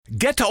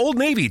Get to Old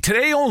Navy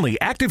today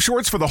only. Active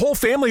shorts for the whole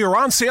family are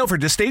on sale for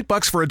just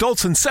 $8 for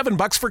adults and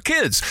 $7 for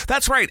kids.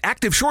 That's right,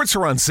 active shorts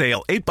are on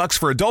sale. $8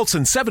 for adults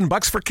and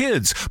 $7 for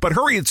kids. But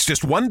hurry, it's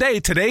just one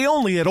day today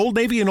only at Old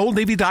Navy and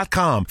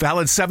OldNavy.com.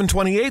 Valid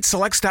 7/28,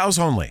 select styles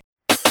only.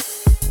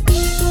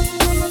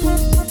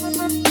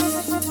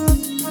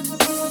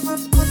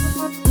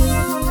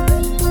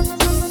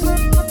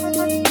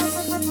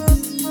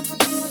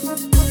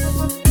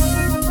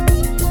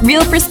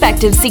 Real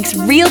Perspective seeks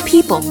real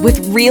people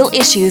with real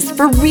issues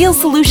for real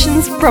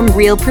solutions from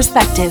real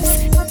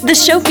perspectives. The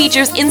show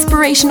features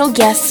inspirational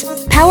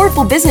guests,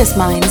 powerful business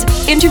minds,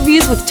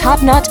 interviews with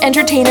top-notch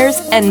entertainers,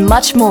 and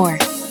much more.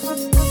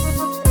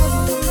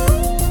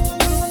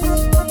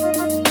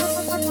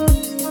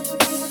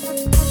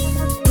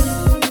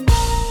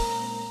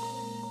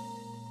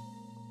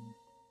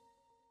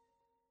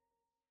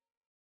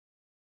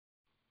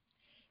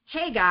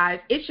 Hey guys,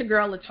 it's your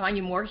girl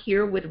LaTanya Moore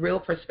here with Real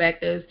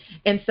Perspectives,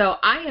 and so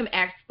I am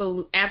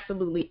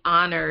absolutely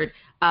honored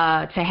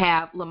to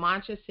have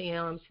LaMancha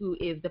Sims, who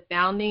is the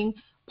founding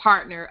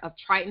partner of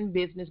Triton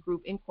Business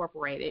Group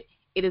Incorporated.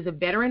 It is a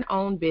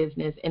veteran-owned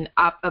business and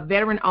a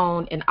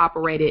veteran-owned and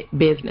operated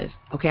business.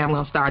 Okay, I'm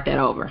going to start that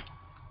over.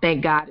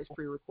 Thank God it's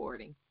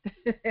pre-recording.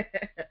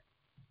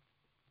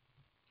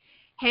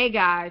 Hey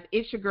guys,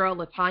 it's your girl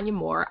LaTanya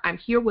Moore. I'm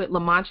here with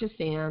LaMancha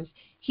Sims.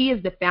 He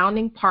is the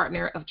founding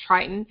partner of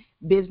Triton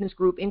Business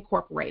Group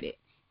Incorporated.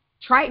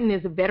 Triton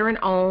is a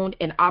veteran-owned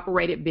and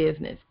operated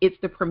business. It's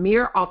the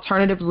premier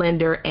alternative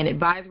lender and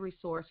advisory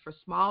source for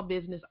small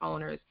business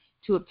owners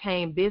to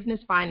obtain business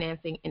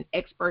financing and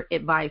expert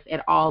advice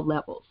at all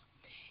levels.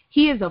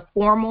 He is a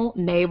former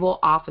naval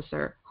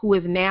officer who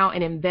is now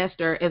an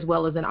investor as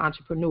well as an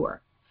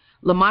entrepreneur.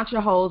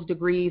 LaMancha holds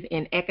degrees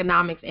in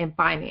economics and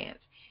finance.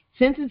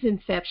 Since its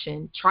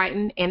inception,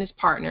 Triton and its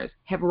partners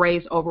have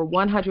raised over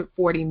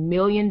 $140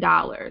 million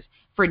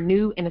for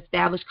new and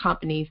established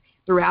companies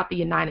throughout the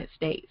United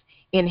States,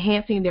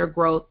 enhancing their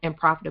growth and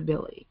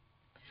profitability.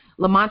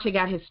 LaMancha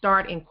got his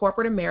start in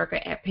corporate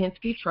America at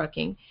Penske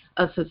Trucking,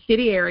 a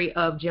subsidiary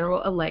of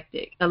General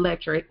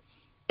Electric,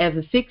 as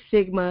a Six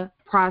Sigma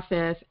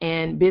process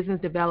and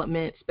business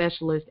development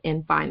specialist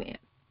in finance.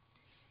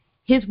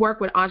 His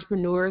work with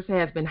entrepreneurs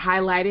has been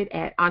highlighted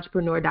at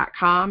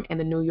entrepreneur.com and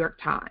the New York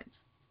Times.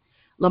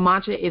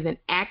 LaMancha is an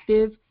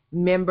active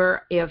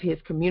member of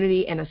his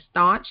community and a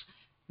staunch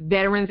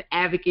veterans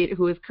advocate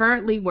who is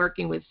currently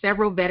working with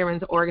several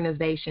veterans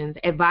organizations,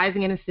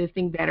 advising and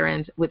assisting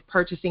veterans with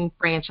purchasing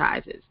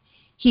franchises.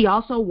 He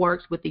also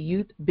works with the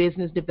Youth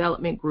Business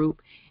Development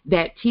Group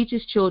that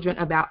teaches children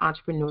about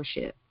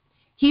entrepreneurship.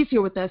 He's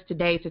here with us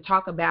today to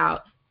talk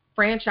about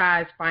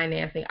franchise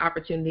financing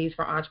opportunities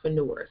for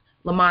entrepreneurs.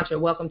 LaMancha,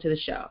 welcome to the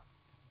show.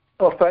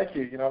 Well, thank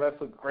you.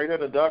 That's a great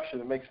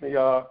introduction. It makes me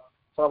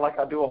sound like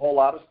I do a whole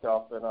lot of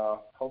stuff, and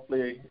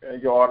hopefully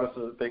your audience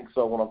will think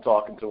so when I'm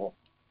talking to them.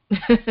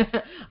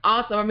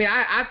 Awesome. I mean,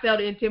 I felt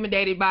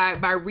intimidated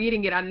by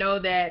reading it. I know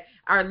that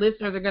our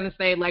listeners are going to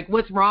say, like,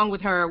 what's wrong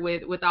with her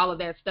with all of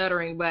that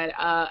stuttering? But,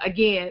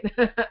 again,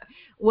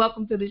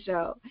 welcome to the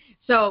show.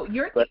 So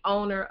you're the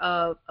owner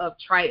of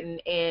Triton,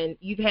 and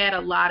you've had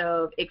a lot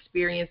of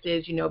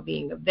experiences,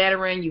 being a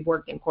veteran. You've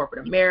worked in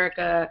corporate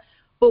America.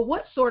 But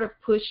what sort of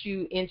pushed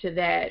you into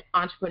that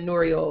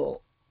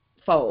entrepreneurial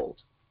fold?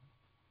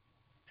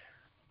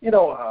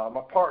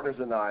 My partners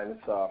and I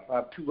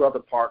have two other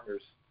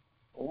partners.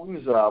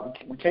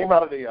 We came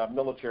out of the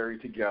military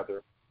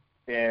together,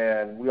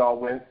 and we all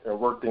went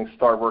and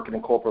started working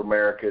in corporate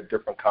America at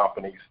different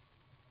companies.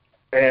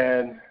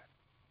 And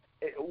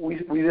we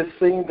just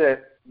seen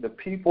that the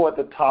people at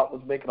the top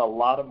was making a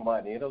lot of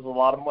money, and there was a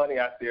lot of money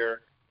out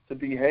there to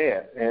be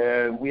had.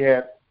 And we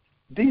had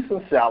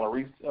decent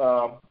salaries,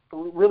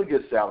 really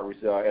good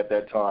salaries at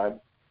that time.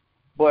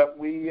 But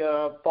we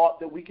thought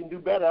that we can do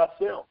better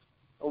ourselves.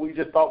 We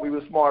just thought we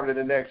were smarter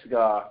than the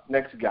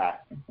next guy.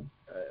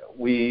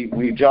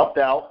 We jumped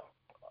out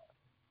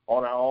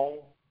on our own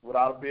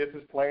without a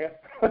business plan,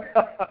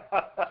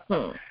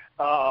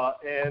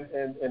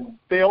 and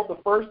failed the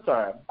first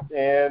time.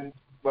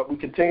 But we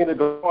continued to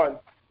go on.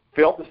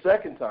 Failed the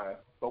second time,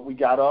 but we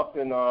got up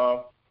and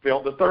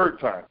failed the third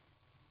time,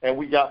 and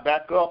we got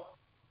back up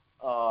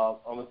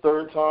on the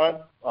third time.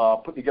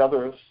 Put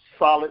together a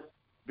solid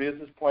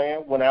business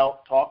plan. Went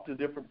out, talked to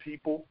different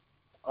people.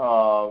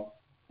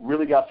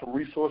 Really got some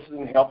resources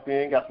and help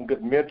in, got some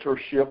good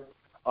mentorship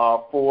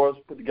for us,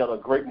 put together a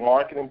great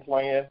marketing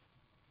plan.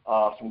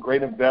 Some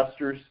great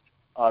investors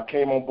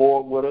came on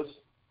board with us,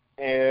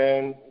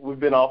 and we've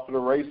been off to the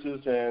races,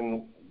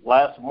 and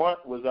last month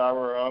was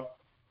our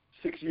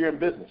 6th year in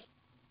business.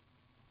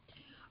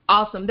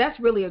 Awesome. That's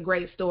really a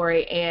great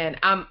story, and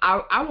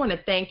I want to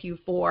thank you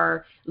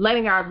for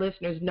letting our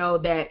listeners know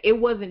that it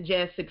wasn't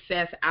just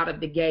success out of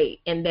the gate,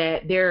 and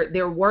that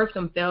there were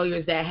some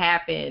failures that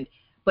happened,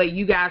 but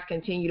you guys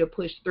continue to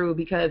push through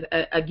because,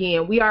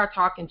 again, we are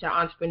talking to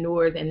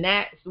entrepreneurs, and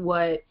that's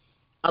what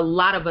a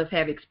lot of us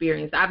have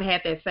experienced. I've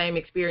had that same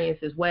experience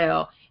as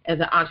well as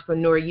an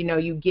entrepreneur.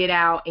 You get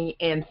out,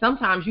 and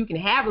sometimes you can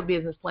have a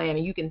business plan,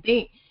 and you can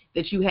think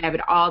that you have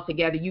it all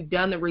together. You've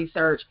done the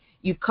research,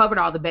 you've covered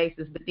all the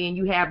bases, but then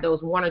you have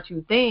those one or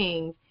two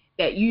things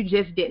that you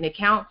just didn't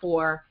account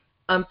for,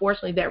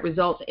 unfortunately, that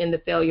results in the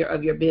failure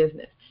of your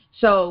business.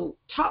 So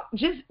talk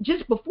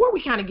just before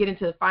we kind of get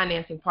into the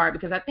financing part,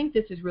 because I think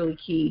this is really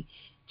key.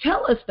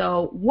 Tell us,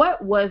 though,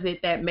 what was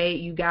it that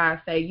made you guys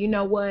say, you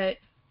know what,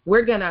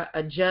 we're going to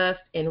adjust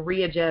and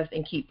readjust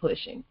and keep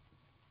pushing?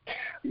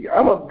 Yeah,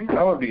 I'm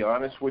gonna be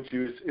honest with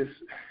you.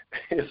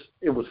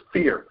 It was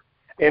fear.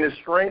 And it's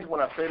strange when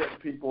I say that to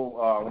people,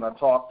 when I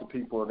talk to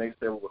people and they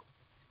say,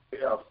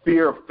 well,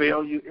 fear of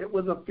failure. It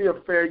was a fear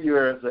of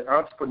failure as an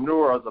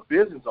entrepreneur, as a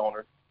business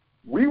owner.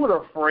 We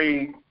were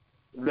afraid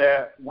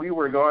that we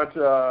were going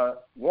to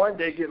one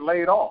day get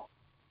laid off.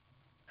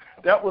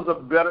 That was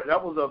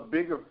a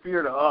bigger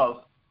fear to us,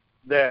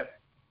 that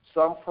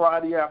some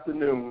Friday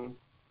afternoon,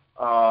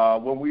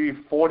 when we're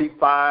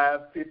 45,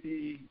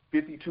 50,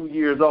 52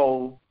 years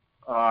old,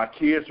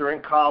 kids are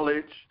in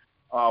college,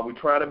 we're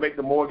trying to make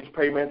the mortgage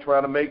payment,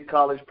 trying to make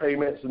college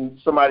payments, and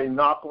somebody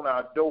knock on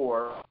our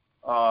door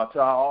to our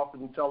office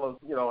and tell us,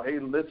 you know, hey,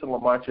 listen,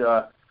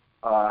 LaMancha,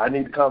 I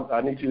need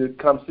you to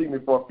come see me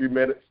for a few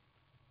minutes,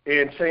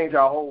 and change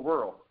our whole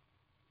world.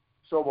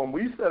 So when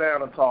we sat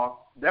down and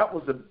talked, that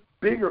was a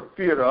bigger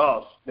fear to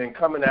us than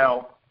coming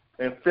out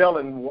and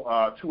failing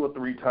 2 or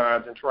 3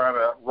 times and trying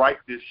to right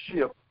this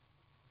ship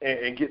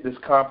and get this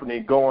company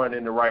going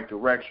in the right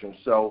direction.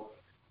 So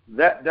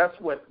that's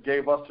what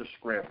gave us the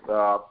strength,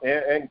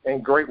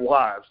 and great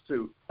wives,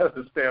 too,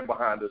 to stand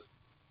behind us.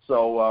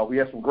 So we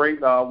had some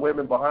great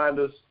women behind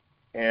us,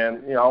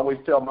 and, you know, I always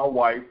tell my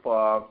wife,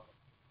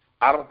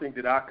 I don't think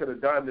that I could have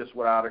done this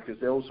without her,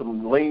 because there was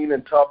some lean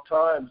and tough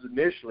times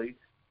initially.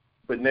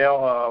 But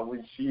now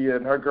when she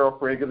and her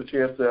girlfriend get a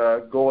chance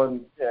to go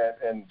and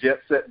jet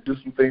set and do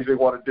some things they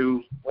want to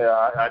do,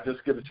 I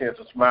just get a chance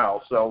to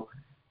smile. So,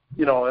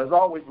 you know, there's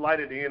always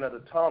light at the end of the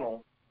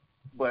tunnel,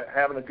 but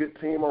having a good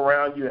team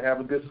around you and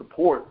having good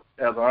support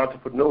as an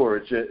entrepreneur,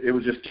 it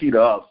was just key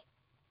to us.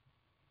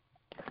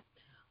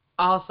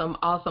 Awesome.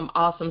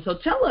 So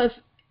tell us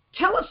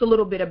a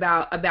little bit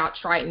about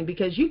Triton,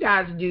 because you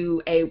guys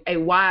do a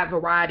wide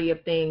variety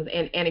of things.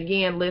 And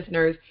again,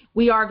 listeners,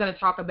 we are going to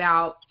talk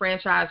about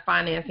franchise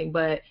financing,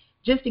 but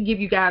just to give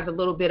you guys a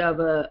little bit of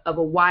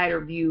a wider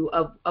view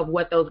of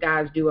what those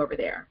guys do over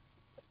there.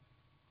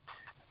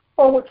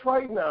 Well, with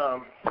Triton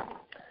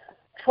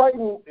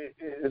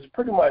is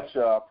pretty much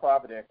a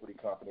private equity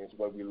company is the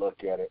way we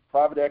look at it.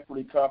 Private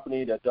equity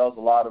company that does a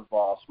lot of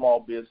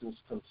small business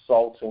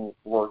consulting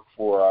work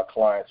for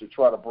clients. We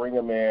try to bring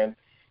them in,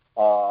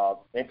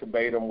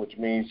 incubate them, which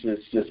means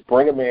just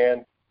bring them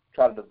in,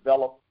 try to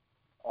develop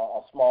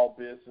a small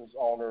business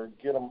owner,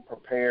 get them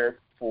prepared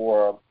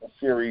for a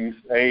Series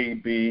A,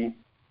 B,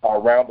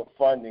 round of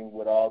funding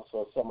with us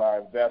or some of our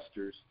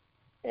investors.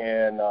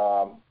 And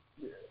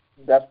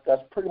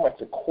that's pretty much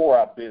the core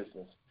of our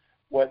business.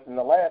 What in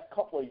the last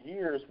couple of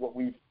years, what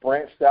we've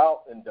branched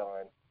out and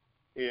done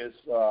is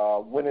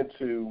went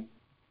into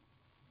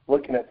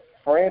looking at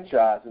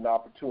franchising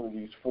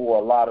opportunities for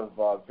a lot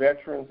of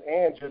veterans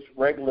and just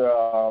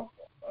regular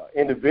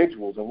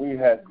individuals, and we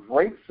had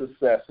great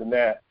success in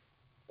that.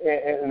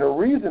 And the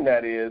reason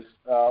that is,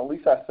 at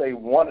least I say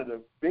one of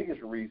the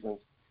biggest reasons,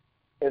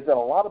 is that a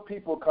lot of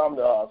people come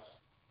to us.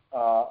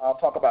 I'll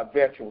talk about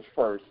veterans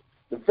first.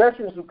 The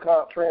veterans who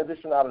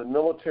transition out of the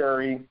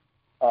military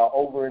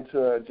over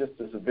into just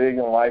a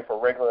civilian life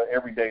or regular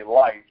everyday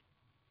life,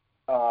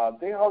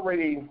 they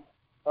already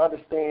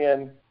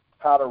understand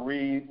how to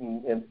read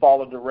and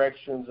follow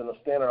directions and a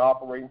standard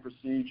operating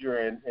procedure,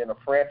 and a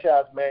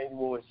franchise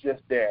manual is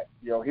just that.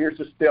 You know, here's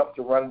the steps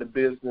to running the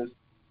business.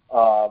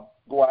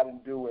 Go out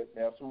and do it.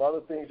 Now, some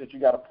other things that you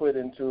got to put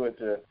into it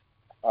to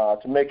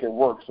make it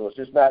work. So it's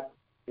just not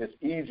as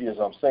easy as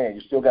I'm saying.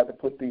 You still got to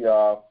put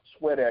the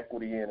sweat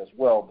equity in as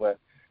well. But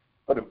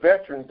for the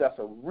veterans, that's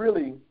a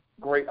really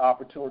great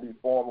opportunity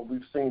for them.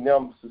 We've seen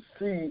them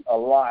succeed a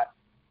lot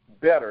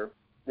better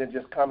than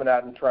just coming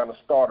out and trying to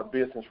start a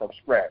business from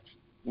scratch.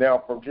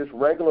 Now, from just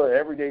regular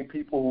everyday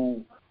people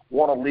who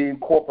want to leave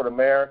corporate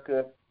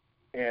America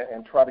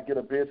and try to get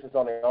a business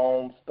on their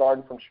own,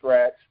 starting from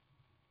scratch,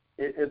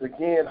 it is,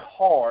 again,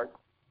 hard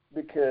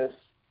because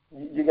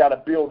you got to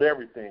build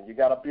everything. You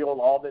got to build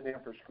all that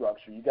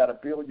infrastructure. You got to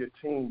build your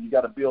team. You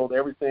got to build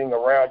everything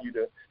around you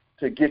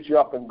to get you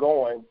up and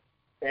going.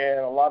 And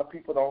a lot of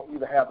people don't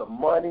either have the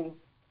money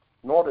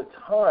nor the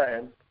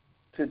time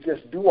to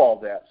just do all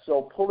that.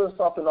 So pulling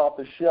something off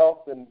the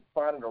shelf and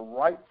finding the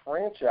right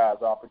franchise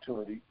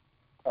opportunity,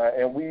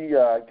 and we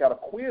got a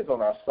quiz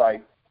on our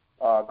site.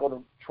 Go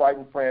to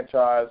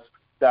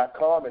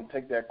TritonFranchise.com and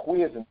take that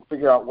quiz and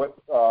figure out what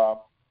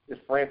is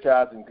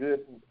franchising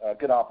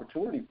good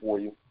opportunity for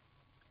you.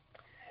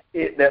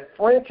 That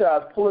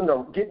franchise,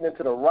 getting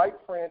into the right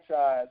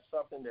franchise,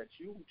 something that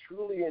you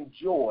truly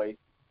enjoy,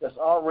 that's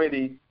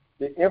already,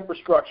 the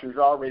infrastructure is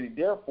already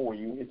there for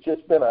you. It's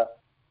just been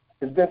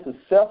it's been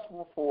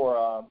successful for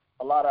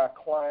a lot of our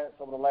clients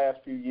over the last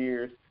few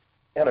years,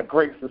 and a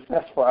great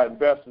success for our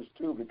investors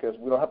too, because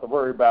we don't have to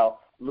worry about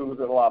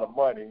losing a lot of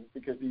money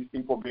because these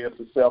people are being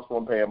successful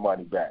and paying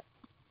money back.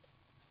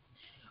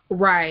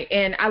 Right,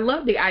 and I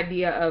love the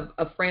idea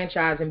of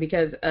franchising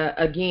because,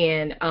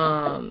 again,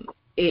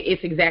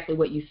 it's exactly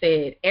what you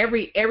said.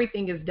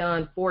 Everything is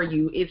done for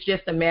you. It's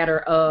just a matter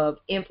of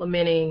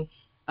implementing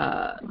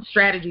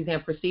strategies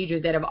and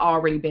procedures that have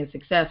already been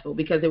successful,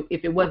 because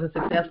if it wasn't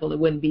successful, it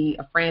wouldn't be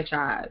a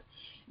franchise.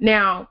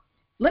 Now,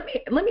 let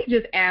me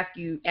just ask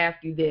you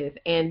this,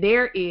 and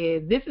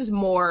this is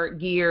more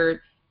geared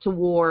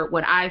toward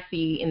what I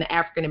see in the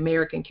African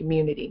American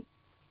community.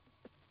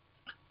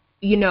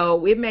 You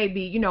know, it may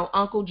be, you know,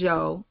 Uncle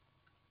Joe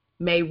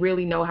may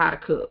really know how to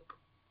cook,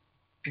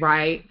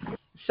 right?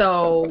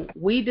 So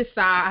we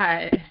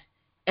decide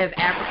as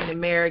African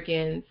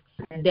Americans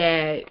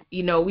that,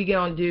 you know, we're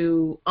going to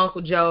do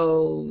Uncle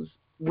Joe's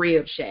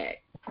Rib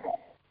Shack,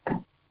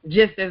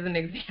 just as an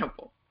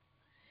example.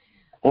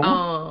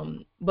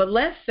 Mm-hmm. But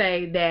let's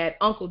say that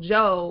Uncle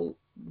Joe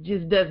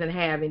just doesn't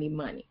have any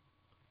money.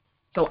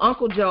 So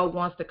Uncle Joe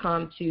wants to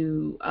come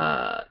to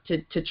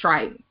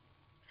Triton.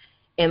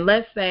 And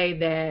let's say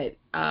that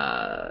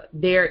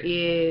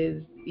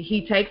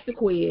he takes the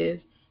quiz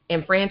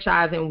and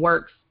franchising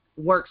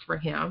works for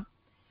him,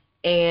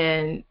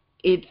 and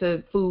it's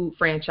a food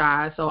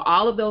franchise. So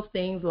all of those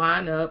things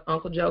line up.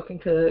 Uncle Joe can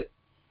cook,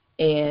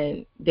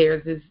 and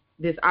there's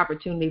this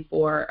opportunity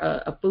for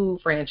a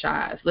food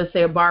franchise, let's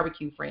say a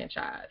barbecue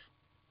franchise.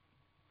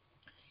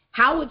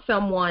 How would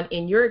someone,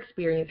 in your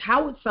experience,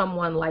 how would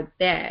someone like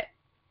that,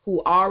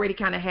 who already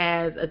kind of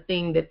has a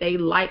thing that they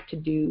like to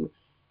do,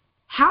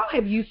 how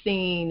have you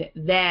seen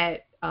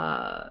that,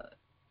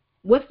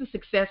 what's the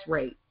success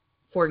rate,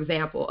 for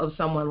example, of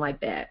someone like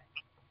that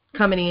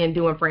coming in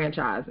doing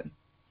franchising?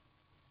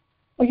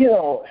 Well, you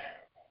know,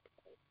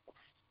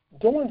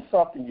 doing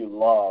something you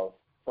love,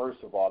 first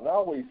of all, and I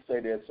always say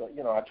this,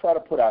 you know, I try to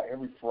put out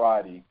every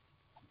Friday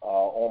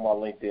on my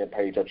LinkedIn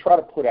page, I try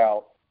to put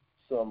out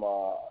some,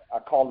 I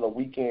call it a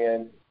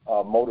weekend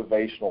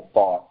motivational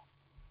thought.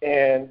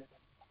 And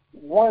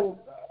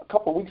a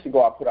couple of weeks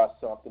ago, I put out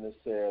something that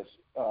says,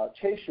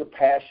 chase your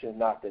passion,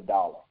 not the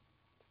dollar.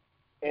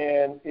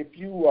 And if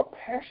you are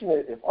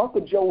passionate, if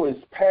Uncle Joe is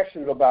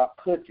passionate about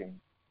cooking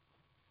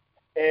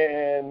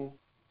and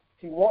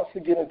he wants to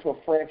get into a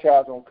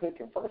franchise on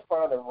cooking, first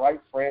find the right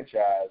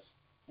franchise.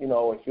 You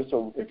know,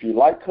 if you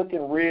like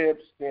cooking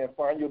ribs, then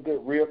find you a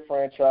good rib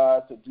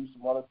franchise to do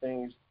some other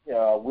things.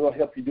 We'll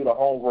help you do the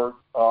homework,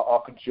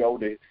 Uncle Joe,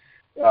 to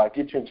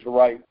get you into the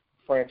right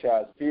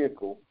franchise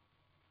vehicle.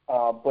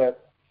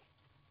 But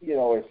you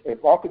know,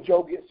 if Uncle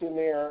Joe gets in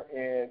there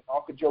and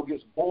Uncle Joe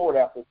gets bored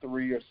after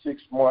 3 or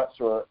 6 months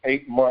or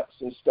 8 months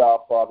and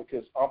stuff,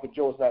 because Uncle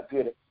Joe is not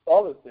good at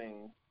other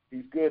things,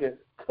 he's good at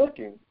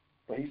cooking,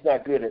 but he's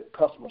not good at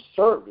customer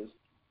service.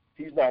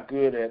 He's not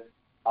good at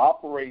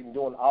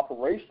doing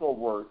operational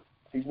work.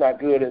 He's not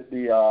good at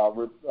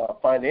the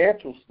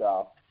financial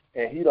stuff,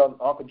 and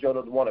Uncle Joe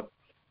doesn't want to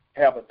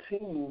have a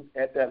team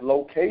at that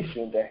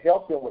location to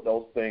help him with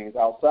those things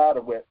outside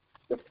of what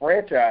the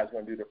franchise is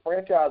going to do. The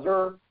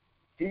franchisor,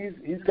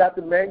 he's got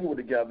the manual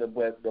together,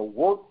 but the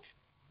work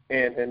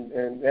and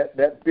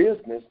that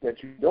business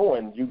that you're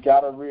doing, you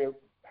got to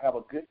have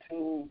a good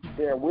team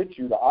there with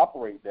you to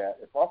operate that.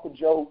 If Uncle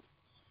Joe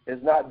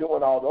is not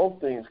doing all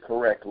those things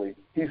correctly,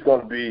 he's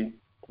going to be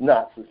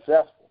not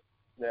successful.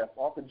 Now, if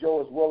Uncle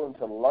Joe is willing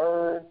to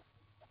learn,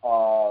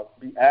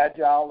 be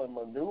agile and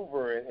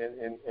maneuver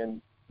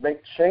and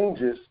make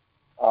changes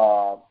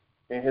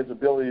in his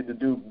ability to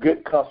do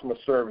good customer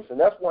service, and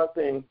that's one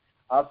thing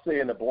I say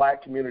in the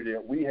black community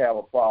that we have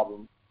a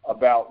problem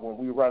about when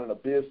we're running a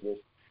business,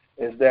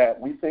 is that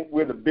we think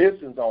we're the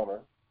business owner,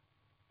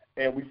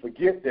 and we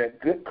forget that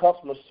good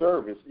customer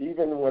service,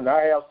 even when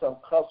I have some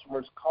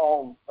customers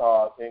call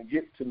and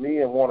get to me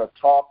and want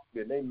to talk,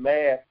 and they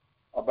mad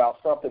about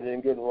something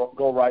that didn't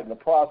go right in the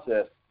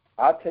process,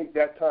 I take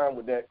that time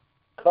with that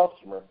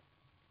customer,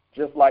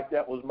 just like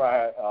that was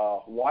my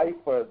wife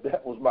or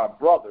that was my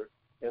brother,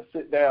 and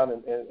sit down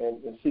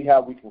and see how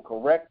we can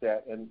correct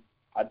that. And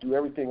I do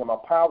everything in my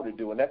power to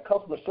do, and that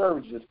customer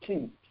service is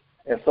key.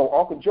 And so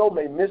Uncle Joe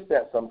may miss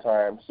that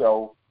sometimes.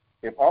 So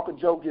if Uncle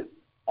Joe gets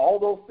all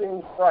those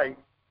things right,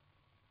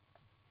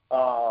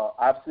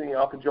 I've seen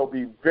Uncle Joe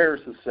be very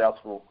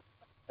successful.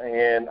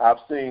 And I've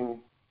seen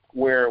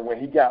where when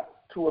he got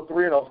 2 or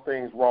 3 of those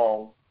things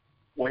wrong,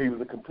 where he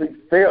was a complete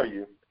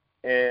failure.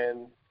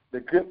 And the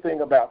good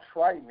thing about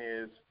Triton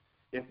is,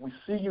 if we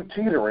see you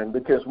teetering,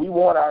 because we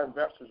want our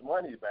investors'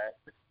 money back,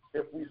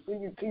 if we see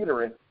you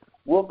teetering,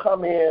 we'll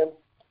come in,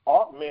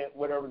 augment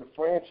whatever the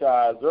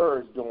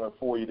franchisor is doing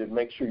for you to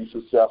make sure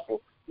you're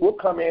successful. We'll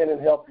come in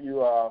and help you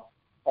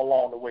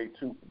along the way,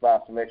 too,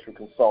 provide some extra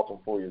consulting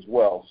for you as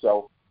well.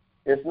 So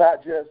it's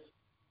not just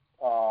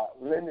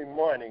lending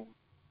money.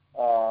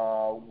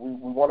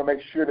 We want to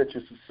make sure that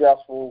you're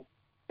successful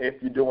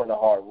if you're doing the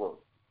hard work.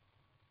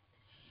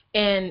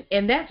 And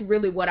that's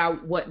really what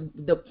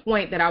the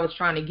point that I was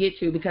trying to get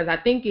to, because I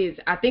think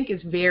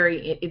it's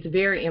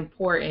very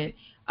important,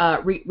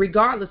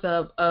 regardless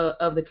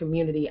of the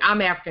community. I'm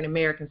African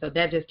American, so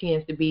that just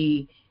tends to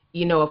be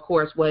of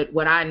course,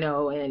 what I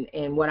know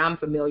and what I'm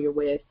familiar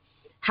with.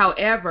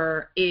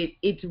 However,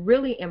 it's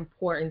really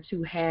important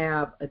to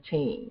have a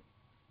team.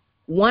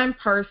 One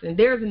person,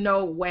 there's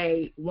no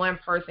way one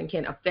person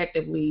can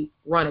effectively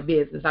run a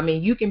business. I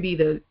mean, you can be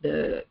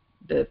the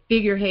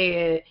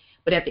figurehead,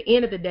 but at the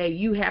end of the day,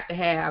 you have to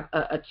have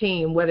a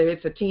team, whether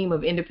it's a team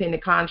of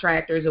independent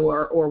contractors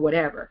or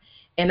whatever.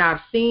 And I've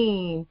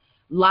seen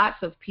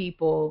lots of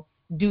people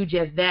do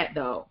just that,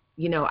 though.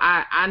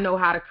 I know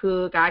how to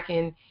cook. I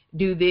can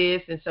do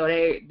this. And so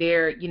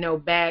they're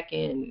back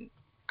and,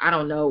 I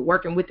don't know,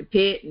 working with the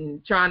pit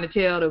and trying to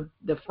tell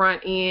the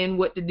front end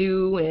what to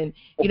do and,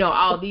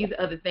 all these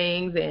other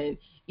things. And,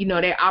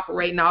 they're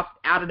operating out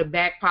of the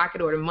back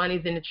pocket or the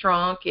money's in the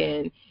trunk.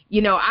 And,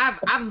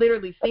 I've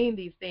literally seen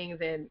these things.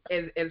 And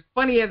as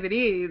funny as it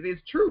is,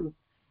 it's true.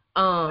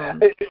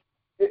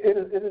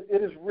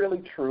 It is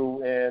really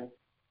true. And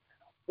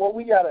what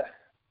we gotta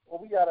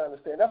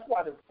understand, that's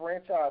why the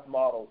franchise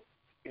model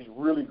is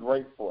really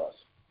great for us,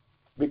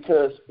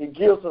 because it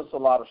gives us a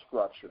lot of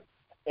structure.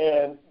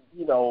 And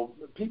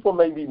people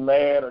may be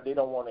mad or they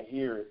don't want to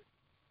hear it,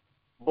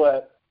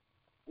 but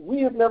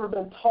we have never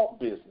been taught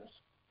business.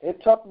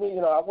 It took me,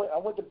 I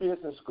went to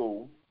business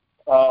school,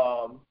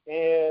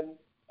 and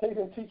they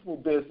didn't teach me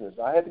business.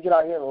 I had to get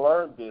out here and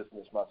learn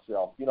business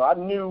myself. I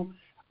knew,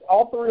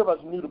 all three of us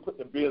knew to put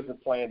the business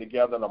plan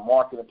together and the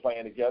marketing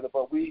plan together,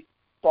 but we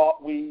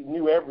thought we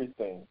knew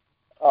everything.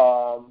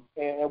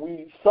 And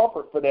we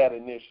suffered for that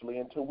initially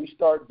until we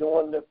start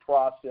doing the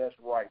process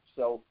right.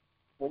 So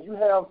when you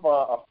have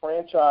a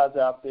franchise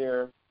out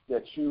there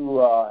that you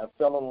have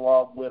fell in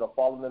love with or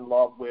fallen in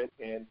love with,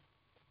 and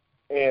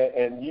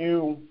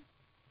you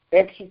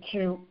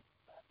execute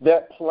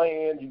that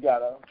plan, you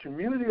got a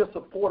community of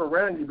support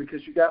around you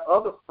because you got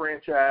other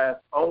franchise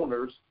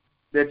owners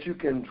that you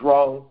can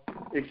draw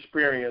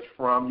experience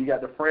from. You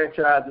got the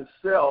franchise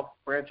itself,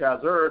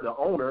 franchisor, the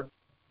owner,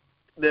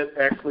 that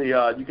actually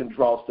you can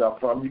draw stuff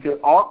from. You can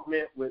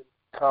augment with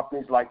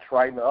companies like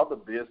Triton and other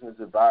business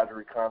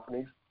advisory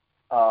companies.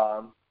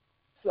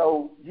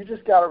 So you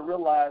just got to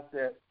realize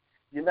that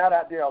you're not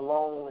out there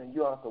alone, and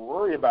you don't have to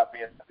worry about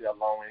being out there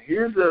alone. And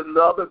here's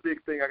another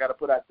big thing I got to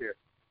put out there.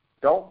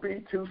 Don't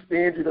be too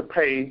stingy to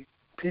pay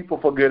people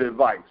for good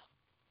advice,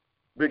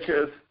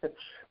 because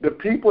the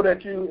people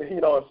that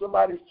if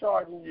somebody's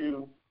charging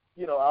you,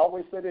 I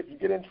always say that if you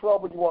get in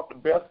trouble, you want the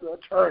best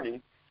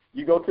attorney.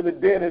 You go to the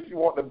dentist, you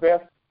want the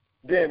best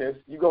dentist.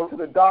 You go to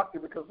the doctor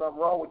because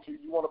something wrong with you,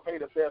 you want to pay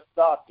the best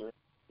doctor.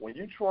 When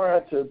you're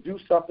trying to do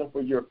something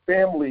for your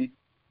family,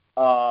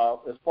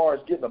 as far as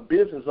getting a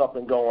business up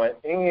and going,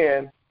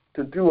 and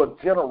to do a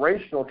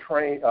generational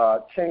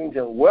change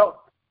in wealth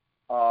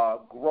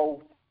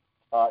growth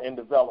and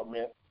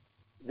development,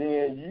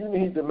 then you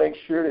need to make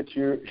sure that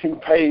you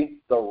pay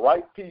the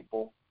right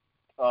people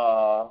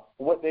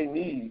what they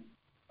need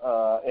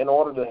in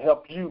order to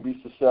help you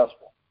be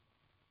successful.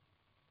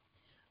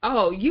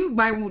 Oh, you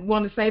might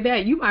want to say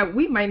that.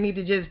 We might need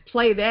to just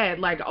play that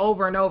like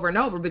over and over and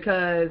over,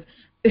 because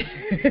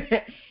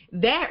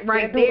that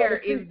right there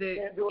is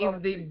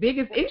the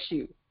biggest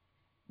issue.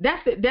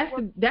 That's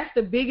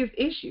the biggest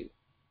issue.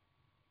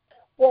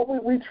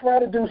 Well, we try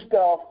to do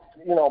stuff,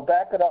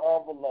 back of the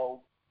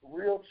envelope,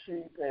 real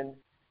cheap, and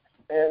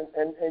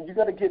you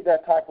got to get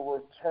that type of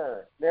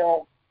return.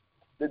 Now,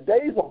 the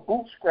days of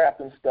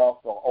bootstrapping stuff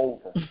are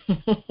over.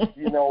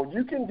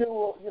 You can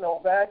do,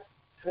 back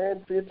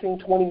 10, 15,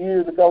 20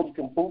 years ago, you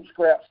can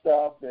bootstrap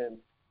stuff and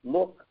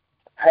look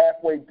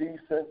halfway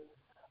decent.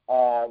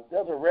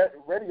 There's a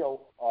radio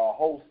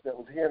host that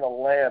was here in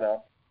Atlanta,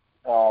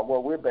 where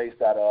we're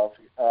based out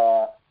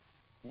of,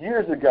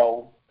 years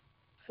ago,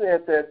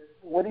 said that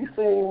what he's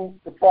seen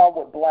the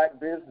problem with black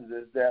businesses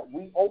is that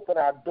we open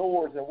our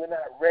doors and we're not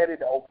ready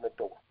to open the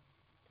door.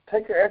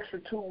 Take an extra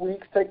 2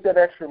 weeks, take that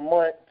extra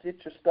month, get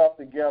your stuff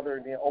together,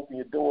 and then open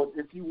your doors.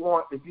 If you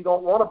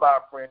don't want to buy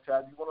a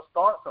franchise, you want to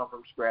start something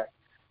from scratch,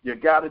 you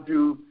got to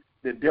do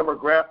the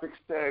demographic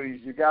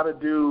studies. You got to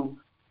do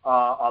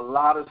a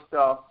lot of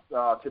stuff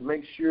to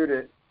make sure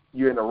that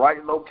you're in the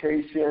right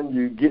location,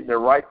 you're getting the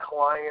right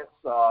clients,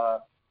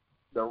 the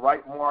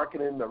right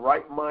marketing, the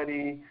right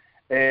money,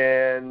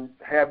 and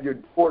have your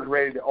doors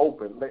ready to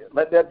open.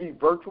 Let that be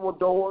virtual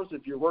doors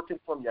if you're working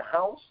from your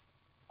house.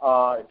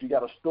 If you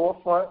got a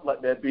storefront,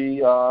 let that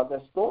be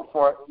that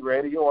storefront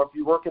ready. Or if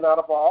you're working out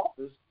of an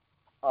office,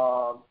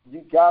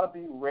 you got to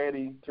be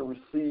ready to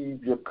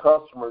receive your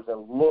customers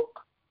and look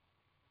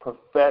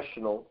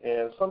professional.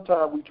 And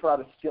sometimes we try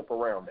to skip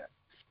around that.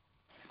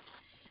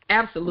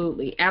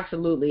 Absolutely,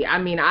 absolutely. I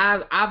mean,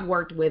 I've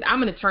worked with,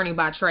 I'm an attorney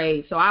by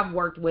trade, so I've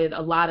worked with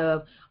a lot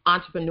of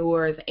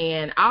entrepreneurs,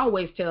 and I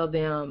always tell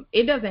them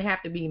it doesn't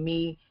have to be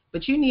me,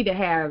 but you need to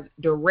have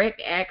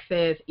direct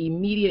access,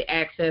 immediate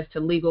access to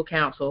legal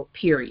counsel,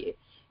 period.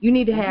 You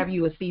need to have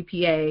you a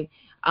CPA,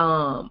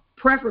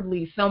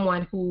 preferably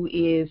someone who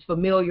is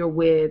familiar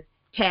with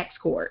tax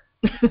court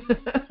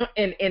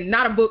and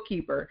not a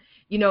bookkeeper.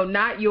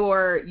 Not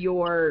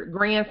your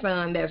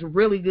grandson that's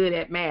really good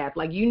at math.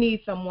 Like, you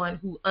need someone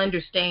who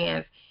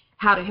understands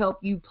how to help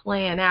you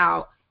plan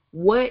out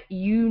what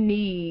you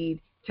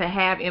need to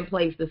have in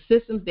place, the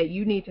systems that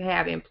you need to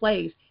have in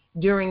place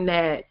during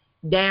that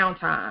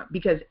downtime,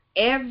 because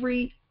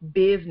every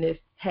business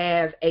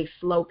has a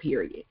slow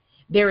period.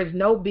 There is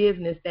no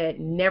business that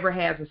never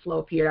has a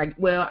slow period.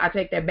 I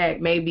take that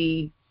back.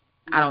 Maybe,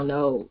 I don't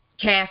know,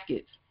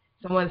 caskets.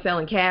 Someone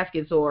selling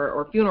caskets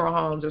or funeral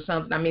homes or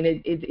something. I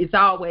mean, it's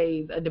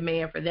always a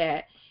demand for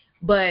that.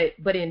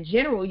 But in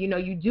general,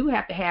 you do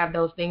have to have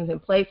those things in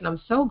place. And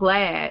I'm so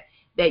glad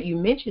that you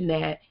mentioned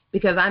that,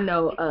 because I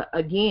know,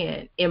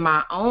 again, in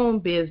my own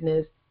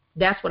business,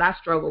 that's what I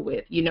struggle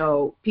with.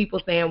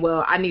 People saying,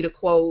 well, I need a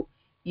quote,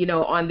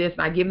 on this,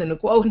 and I give them the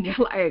quote, and they're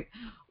like,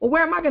 well,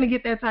 where am I going to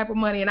get that type of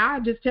money? And I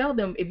just tell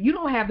them, if you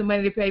don't have the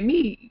money to pay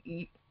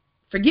me,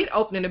 forget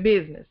opening a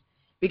business,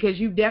 because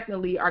you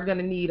definitely are going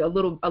to need a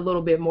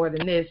little bit more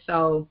than this.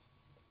 So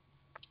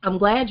I'm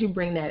glad you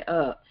bring that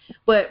up.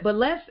 But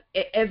let's,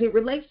 as it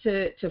relates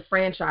to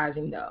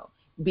franchising though,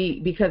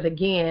 because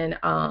again,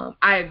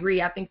 I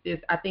agree. I think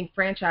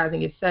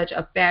franchising is such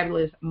a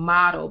fabulous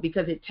model,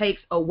 because it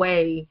takes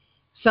away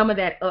some of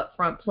that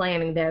upfront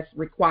planning that's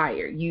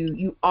required.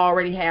 You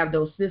already have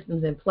those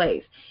systems in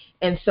place.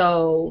 And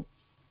so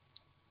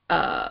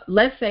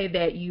let's say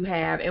that you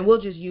have, and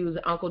we'll just use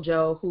Uncle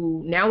Joe,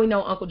 who now we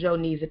know Uncle Joe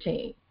needs a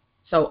team.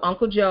 So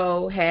Uncle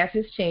Joe has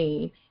his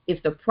team.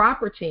 It's the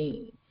proper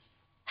team.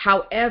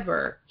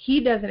 However,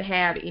 he doesn't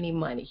have any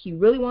money. He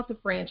really wants a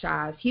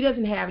franchise. He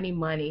doesn't have any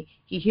money.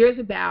 He hears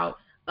about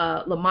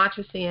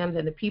LaMancha Sims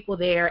and the people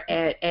there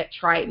at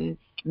Triton,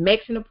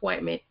 makes an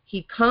appointment.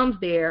 He comes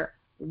there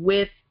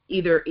with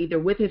either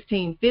with his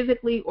team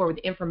physically or with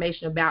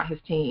information about his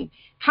team.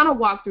 Kind of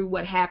walk through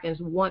what happens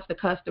once the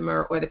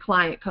customer or the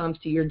client comes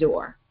to your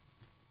door.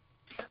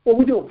 Well,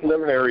 we do a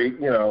preliminary,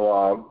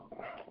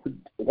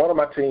 one of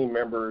my team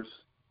members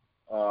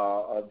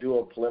do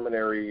a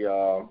preliminary,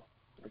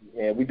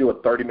 and we do a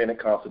 30-minute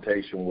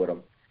consultation with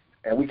them.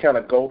 And we kind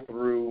of go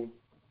through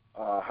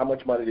how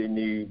much money they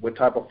need, what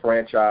type of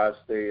franchise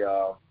they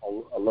are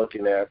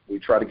looking at. We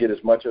try to get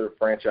as much of the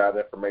franchise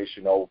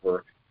information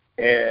over.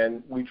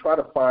 And we try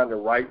to find the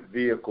right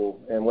vehicle,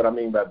 and what I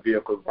mean by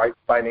vehicle, right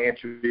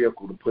financial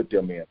vehicle to put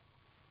them in.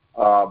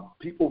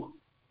 People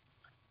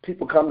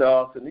come to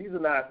us, and these are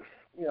not,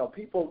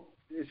 people,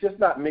 it's just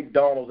not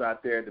McDonald's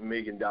out there at the $1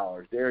 million.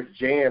 There's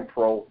Jan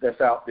Pro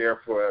that's out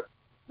there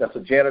that's a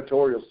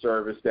janitorial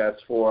service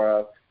that's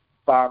for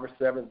 $5,000 or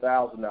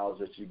 $7,000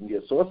 that you can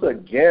get. So it's a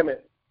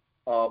gamut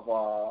of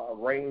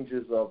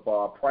ranges of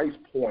price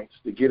points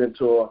to get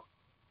into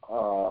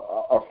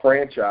a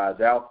franchise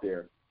out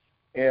there.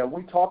 And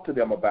we talk to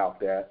them about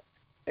that,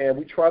 and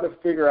we try to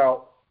figure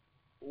out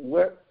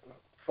what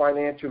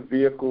financial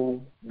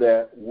vehicle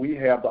that we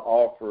have to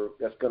offer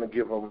that's going to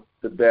give them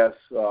the best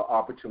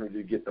opportunity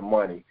to get the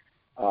money.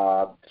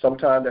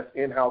 Sometimes that's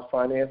in-house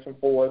financing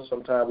for us.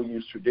 Sometimes we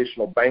use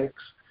traditional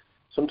banks.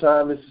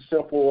 Sometimes it's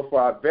simple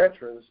for our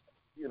veterans.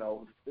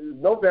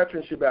 No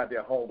veteran should be out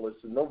there homeless,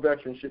 and no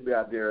veteran should be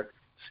out there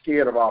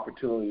scared of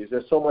opportunities.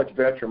 There's so much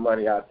veteran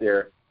money out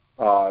there,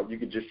 you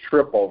could just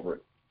trip over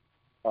it.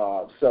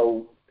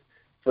 So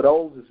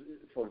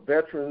for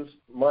veterans,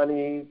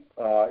 money,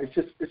 it's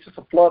just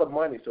a flood of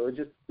money. So it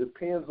just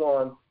depends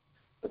on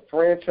the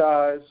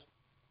franchise,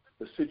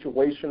 the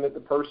situation that the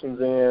person's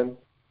in,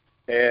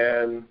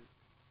 and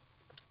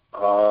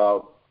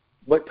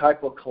what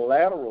type of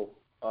collateral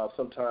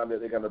sometimes that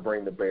they're going to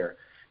bring to bear.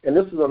 And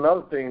this is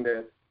another thing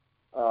that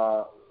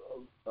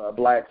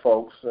black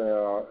folks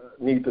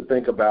need to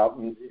think about.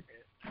 And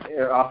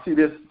I see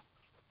this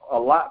a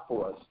lot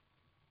for us.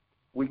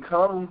 We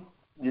come.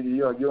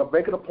 You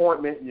make an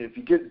appointment. If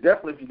you get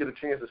a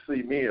chance to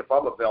see me, if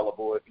I'm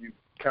available, if you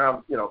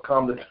come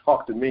to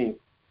talk to me,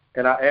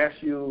 and I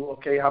ask you,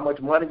 okay, how much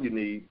money you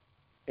need,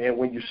 and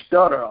when you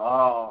stutter,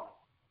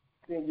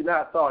 then you're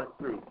not thought it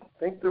through.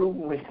 Think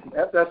through.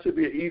 That should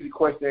be an easy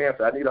question to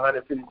answer. I need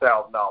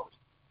 $150,000.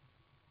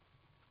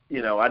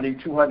 I need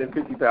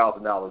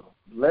 $250,000.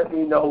 Let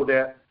me know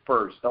that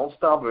first. Don't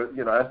stumble.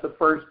 That's the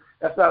first.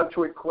 That's not a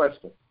trick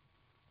question.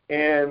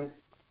 And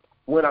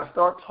when I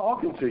start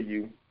talking to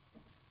you,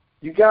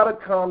 you gotta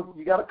come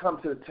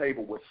to the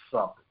table with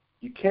something.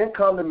 You can't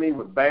come to me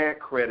with bad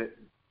credit,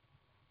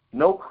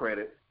 no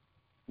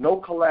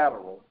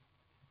collateral,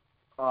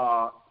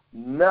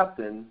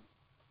 nothing,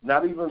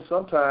 not even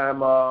sometime,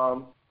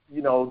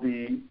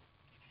 the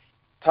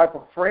type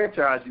of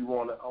franchise you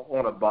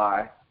want to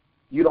buy.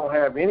 You don't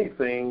have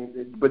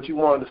anything, but you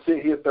wanted to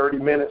sit here 30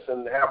 minutes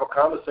and have a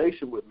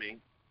conversation with me.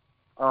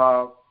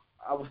 I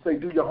would say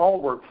do your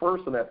homework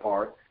first on that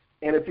part.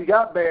 And if you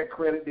got bad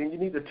credit, then you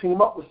need to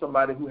team up with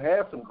somebody who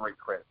has some great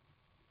credit.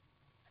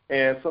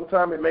 And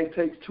sometimes it may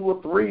take 2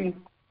 or 3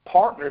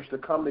 partners to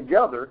come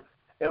together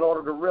in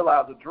order to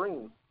realize a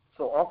dream.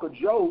 So Uncle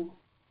Joe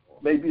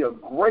may be a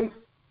great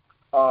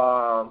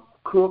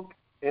cook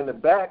in the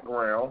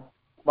background.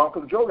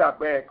 Uncle Joe got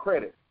bad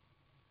credit.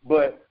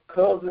 But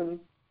cousin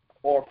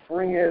or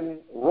friend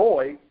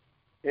Roy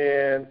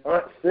and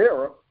Aunt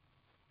Sarah,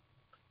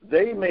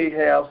 they may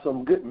have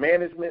some good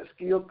management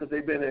skills because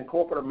they've been in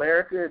corporate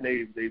America and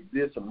they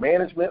did some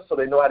management, so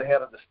they know how to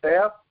handle the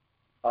staff.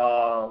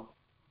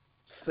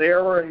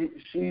 Sarah,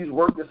 she's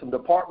worked at some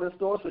department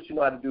stores, so she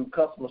knows how to do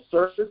customer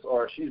service,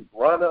 or she's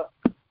run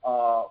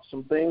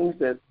some things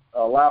that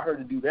allow her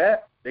to do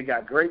that. They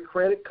got great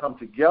credit, come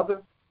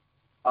together.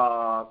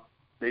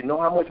 They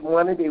know how much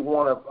money they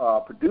want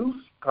to produce,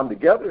 come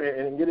together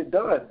and get it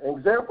done. An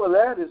example of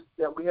that is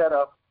that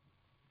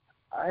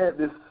I had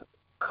this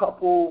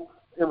couple.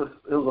 It was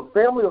a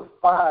family of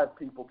 5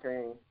 people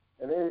came,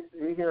 and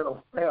they here in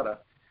Atlanta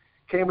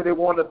came and they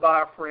wanted to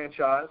buy a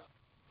franchise.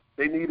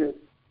 They needed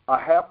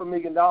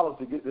 $500,000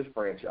 to get this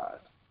franchise,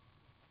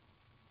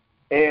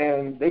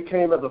 and they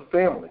came as a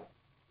family,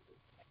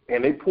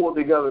 and they pulled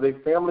together their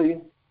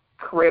family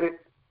credit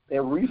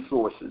and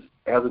resources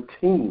as a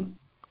team,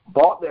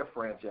 bought that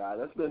franchise.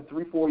 That's been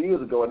 3-4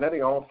 years ago, and now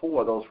they own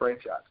 4 of those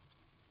franchises.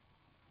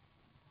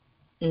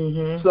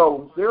 Mm-hmm.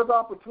 So there's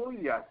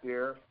opportunity out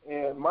there,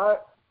 and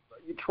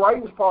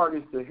Triton's part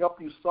is to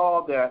help you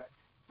solve that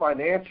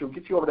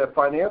get you over that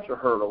financial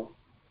hurdle,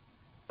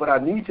 but I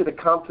need you to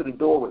come to the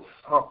door with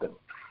something.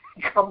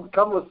 Come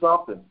with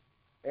something,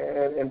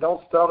 and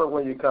don't stutter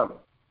when you're coming.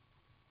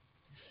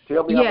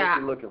 Tell me how much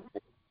you're looking for.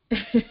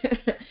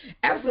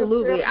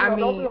 Absolutely.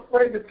 Don't be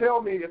afraid to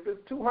tell me. If it's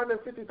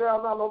 $250,000,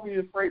 don't be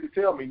afraid to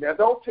tell me. Now,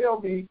 don't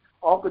tell me,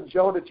 Uncle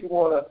Joe, that you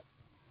want to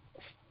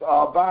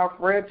buy a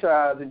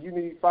franchise and you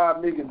need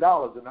 $5 million.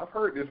 And I've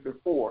heard this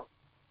before.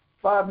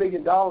 $5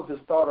 million to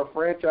start a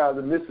franchise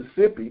in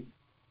Mississippi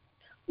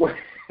when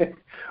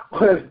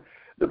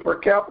the per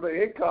capita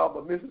income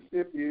of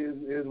Mississippi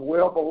is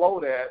well below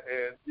that,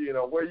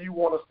 and where you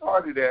want to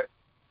start it at,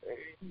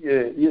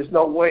 there's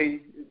no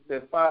way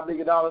that $5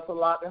 million is a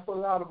lot. That's a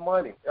lot of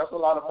money. That's a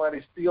lot of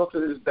money still to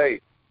this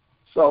day.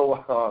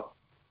 So,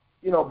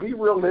 be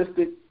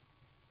realistic,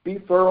 be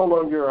thorough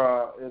on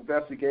your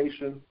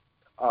investigation.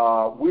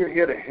 We're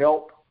here to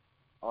help,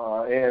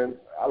 and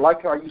I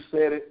like how you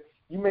said it.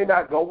 You may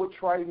not go with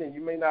Triton and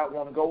you may not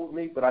want to go with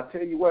me, but I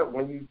tell you what,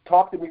 when you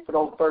talk to me for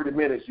those 30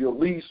 minutes, you'll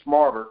leave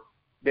smarter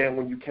than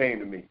when you came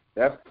to me.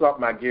 That's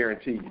something I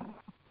guarantee you.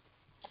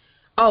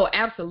 Oh,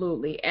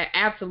 absolutely.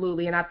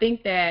 Absolutely. And I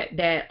think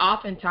that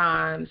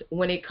oftentimes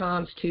when it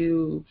comes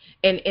to,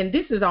 and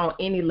this is on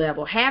any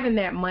level, having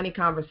that money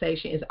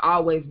conversation is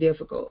always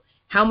difficult.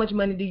 How much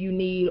money do you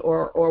need,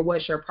 or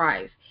what's your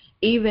price?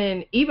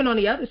 Even on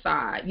the other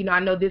side, I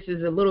know this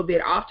is a little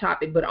bit off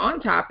topic, but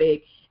on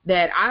topic,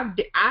 that I've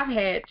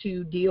had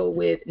to deal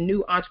with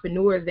new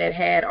entrepreneurs that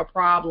had a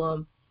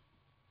problem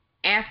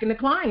asking the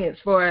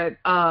clients for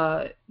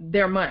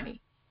their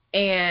money,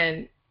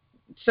 and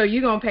so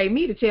you're gonna pay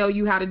me to tell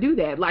you how to do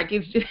that? Like,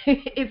 it's just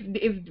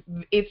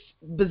it's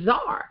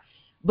bizarre.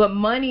 But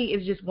money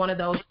is just one of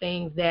those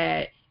things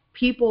that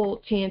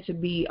people tend to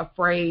be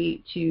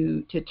afraid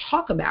to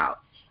talk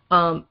about.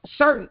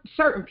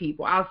 Certain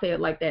people, I'll say it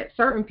like that.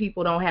 Certain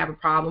people don't have a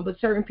problem, but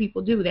certain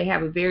people do. They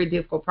have a very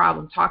difficult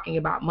problem talking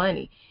about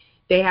money.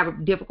 They have a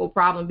difficult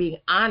problem being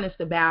honest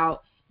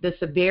about the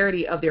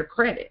severity of their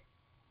credit.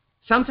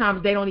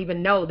 Sometimes they don't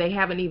even know. They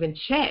haven't even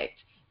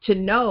checked to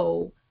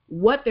know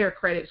what their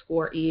credit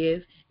score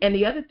is. And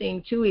the other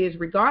thing, too, is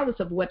regardless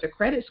of what the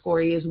credit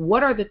score is,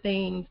 what are the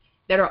things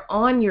that are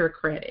on your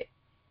credit?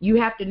 You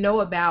have to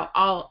know about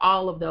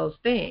all of those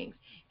things.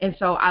 And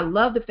so I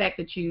love the fact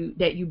that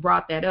you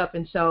brought that up.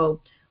 And so,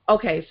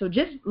 okay, so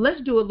just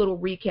let's do a little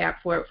recap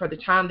for the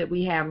time that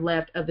we have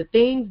left of the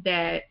things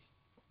that,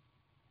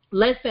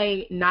 let's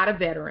say, not a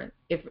veteran,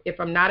 if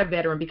I'm not a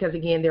veteran, because,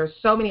 again, there are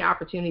so many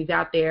opportunities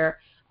out there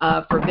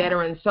for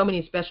veterans, so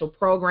many special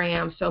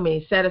programs, so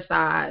many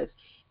set-asides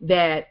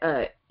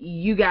that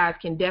you guys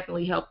can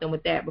definitely help them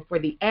with that. But for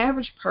the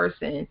average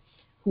person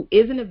who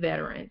isn't a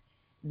veteran,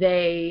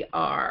 they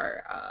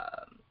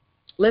are,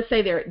 let's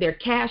say they're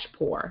cash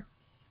poor,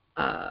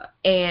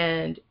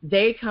 and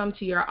they come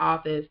to your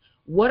office.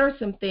 What are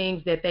some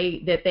things that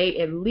they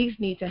at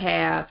least need to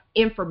have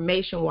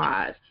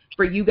information-wise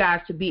for you guys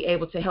to be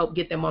able to help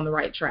get them on the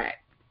right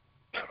track?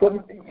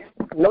 Well,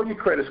 know your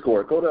credit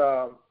score. Go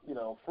to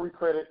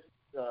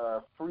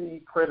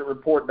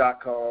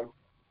freecreditreport.com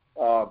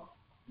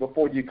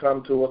before you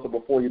come to us or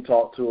before you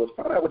talk to us.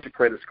 Find out what your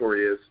credit score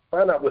is.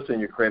 Find out what's in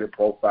your credit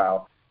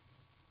profile.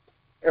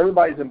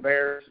 Everybody's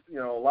embarrassed. A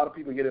lot of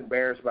people get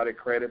embarrassed by their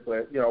credit,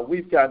 but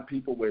we've gotten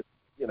people with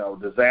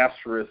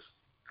disastrous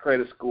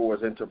credit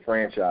scores into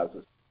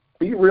franchises.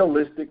 Be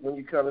realistic when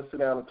you come and sit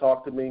down and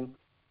talk to me.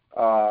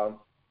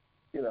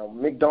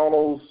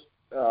 McDonald's,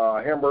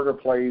 hamburger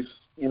place,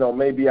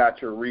 may be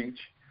out your reach,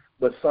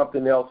 but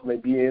something else may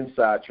be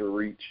inside your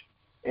reach.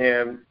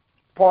 And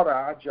part of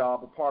our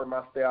job, or part of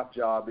my staff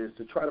job, is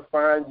to try to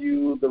find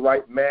you the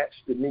right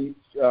match that meets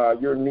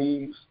your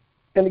needs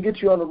and to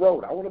get you on the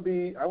road. I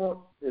want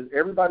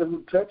everybody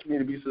who touched me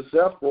to be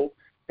successful.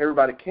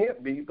 Everybody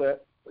can't be,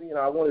 but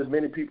I want as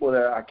many people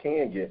that I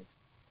can get.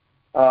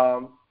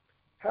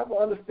 Have an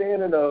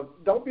understanding of,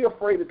 don't be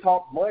afraid to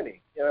talk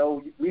money.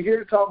 We're here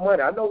to talk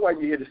money. I know why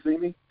you're here to see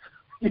me.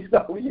 You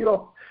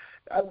don't.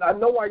 I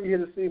know why you're here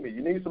to see me.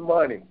 You need some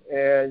money,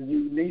 and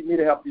you need me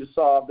to help you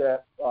solve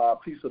that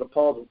piece of the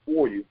puzzle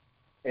for you.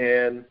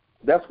 And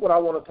that's what I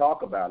want to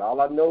talk about.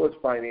 All I know is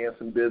finance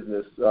and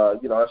business.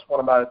 That's one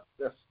of my,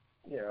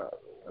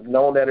 I've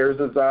known that ever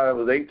since I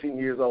was 18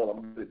 years old.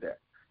 I'm good at that.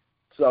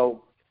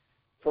 So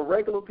for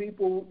regular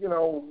people,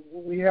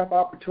 we have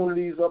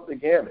opportunities up the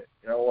gamut,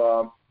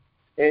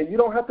 and you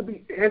don't have to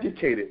be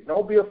educated.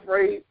 Don't be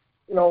afraid.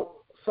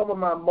 Some of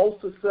my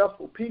most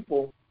successful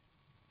people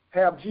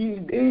have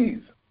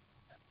GEDs,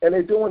 and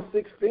they're doing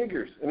six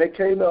figures, and they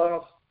came to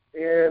us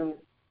and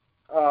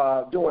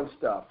doing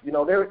stuff.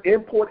 There are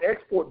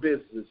import-export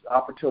business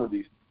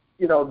opportunities.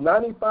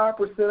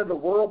 95% of the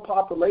world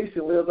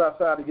population lives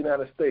outside the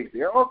United States.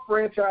 There are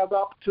franchise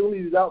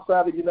opportunities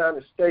outside the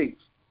United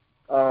States.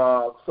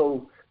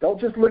 So don't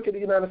just look at the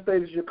United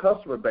States as your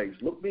customer base.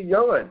 Look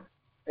beyond,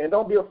 and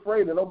don't be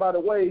afraid. And by the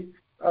way,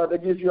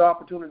 that gives you an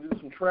opportunity to do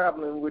some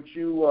traveling with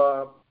you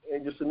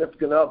and your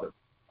significant other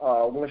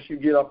once you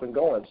get up and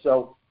going.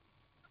 So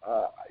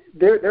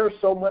there's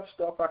so much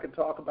stuff I can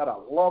talk about. I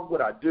love what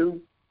I do,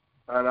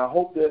 and I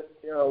hope that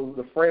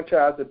the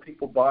franchise that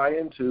people buy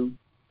into,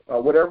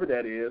 whatever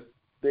that is,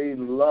 they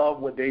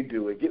love what they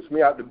do. It gets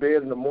me out to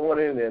bed in the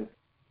morning, and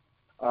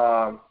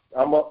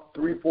I'm up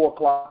 3, 4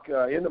 o'clock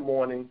in the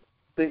morning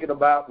thinking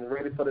about and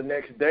ready for the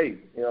next day.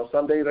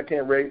 Some days I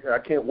can't wait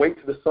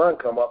till the sun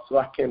come up so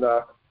I can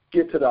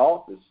get to the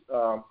office.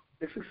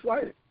 It's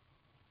exciting.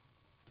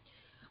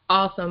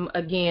 Awesome.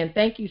 Again,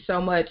 thank you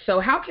so much. So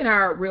how can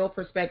our Real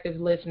Perspectives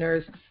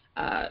listeners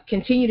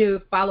continue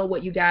to follow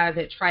what you guys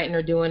at Triton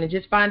are doing and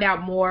just find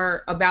out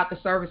more about the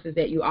services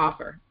that you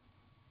offer?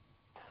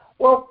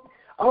 Well,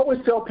 I always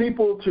tell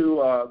people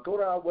to go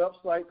to our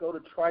website, go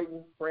to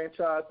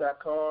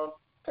TritonFranchise.com,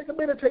 take a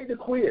minute, take the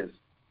quiz.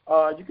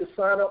 You can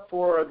sign up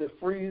for the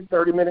free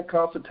 30-minute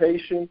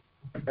consultation,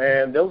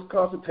 and those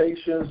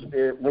consultations,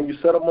 when you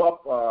set them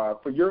up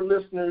for your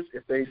listeners,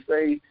 if they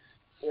say,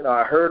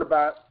 I heard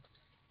about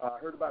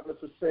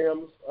Mr.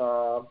 Sims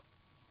off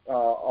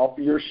of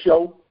your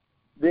show,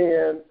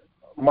 then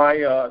my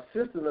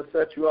assistant will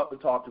set you up to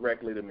talk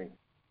directly to me.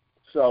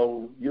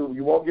 So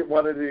you won't get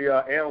one of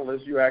the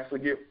analysts. You actually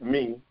get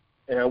me,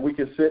 and we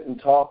can sit and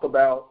talk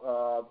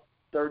about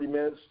 30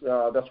 minutes.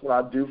 That's what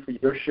I do for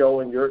your show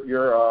and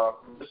your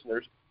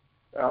listeners.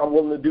 I'm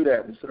willing to do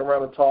that and sit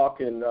around and talk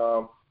and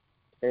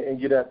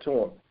get that to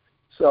them.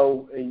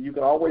 So you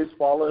can always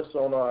follow us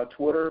on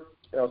Twitter.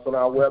 It's on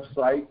our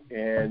website,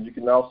 and you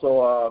can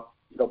also,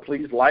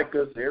 please like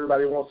us.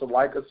 Everybody wants to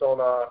like us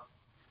on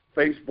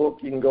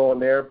Facebook. You can go on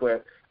there,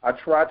 but I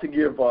try to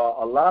give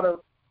a lot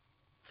of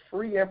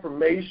free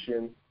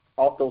information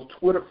off those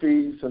Twitter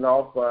feeds and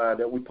off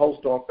that we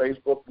post on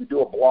Facebook. We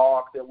do a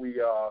blog that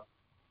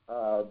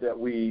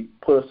we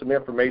put some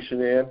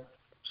information in.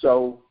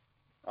 So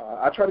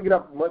I try to get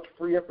out as much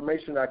free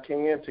information I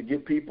can to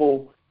get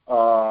people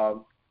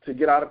to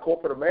get out of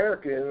corporate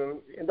America,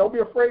 and don't be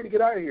afraid to get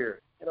out of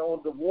here.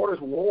 The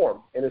water's warm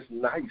and it's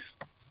nice.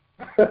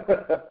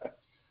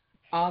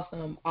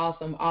 Awesome.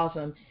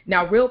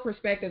 Now, Real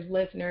Perspectives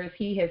listeners,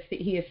 he has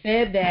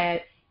said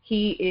that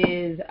he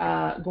is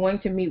going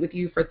to meet with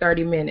you for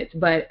 30 minutes.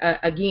 But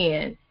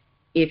again,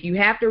 if you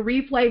have to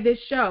replay this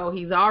show,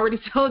 he's already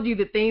told you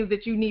the things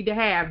that you need to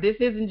have. This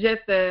isn't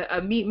just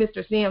a Meet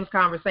Mr. Sims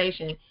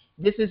conversation.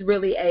 This is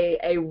really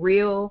a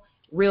real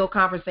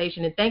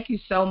conversation. And thank you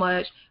so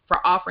much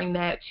for offering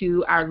that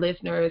to our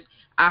listeners.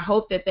 I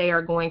hope that they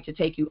are going to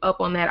take you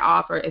up on that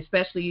offer,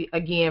 especially,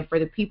 again, for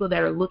the people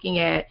that are looking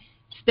at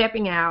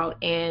stepping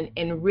out and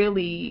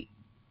really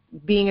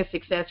being a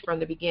success from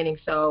the beginning.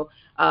 So,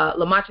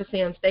 LaMancha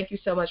Sims, thank you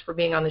so much for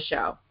being on the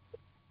show.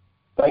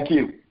 Thank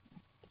you.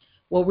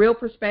 Well, Real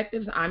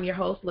Perspectives, I'm your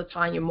host,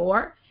 LaTanya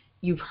Moore.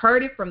 You've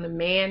heard it from the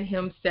man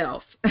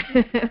himself.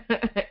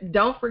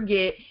 Don't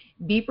forget,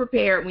 be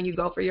prepared when you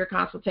go for your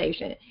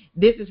consultation.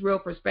 This is Real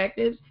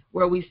Perspectives,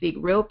 where we seek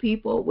real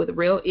people with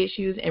real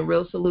issues and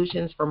real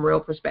solutions from real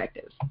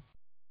perspectives.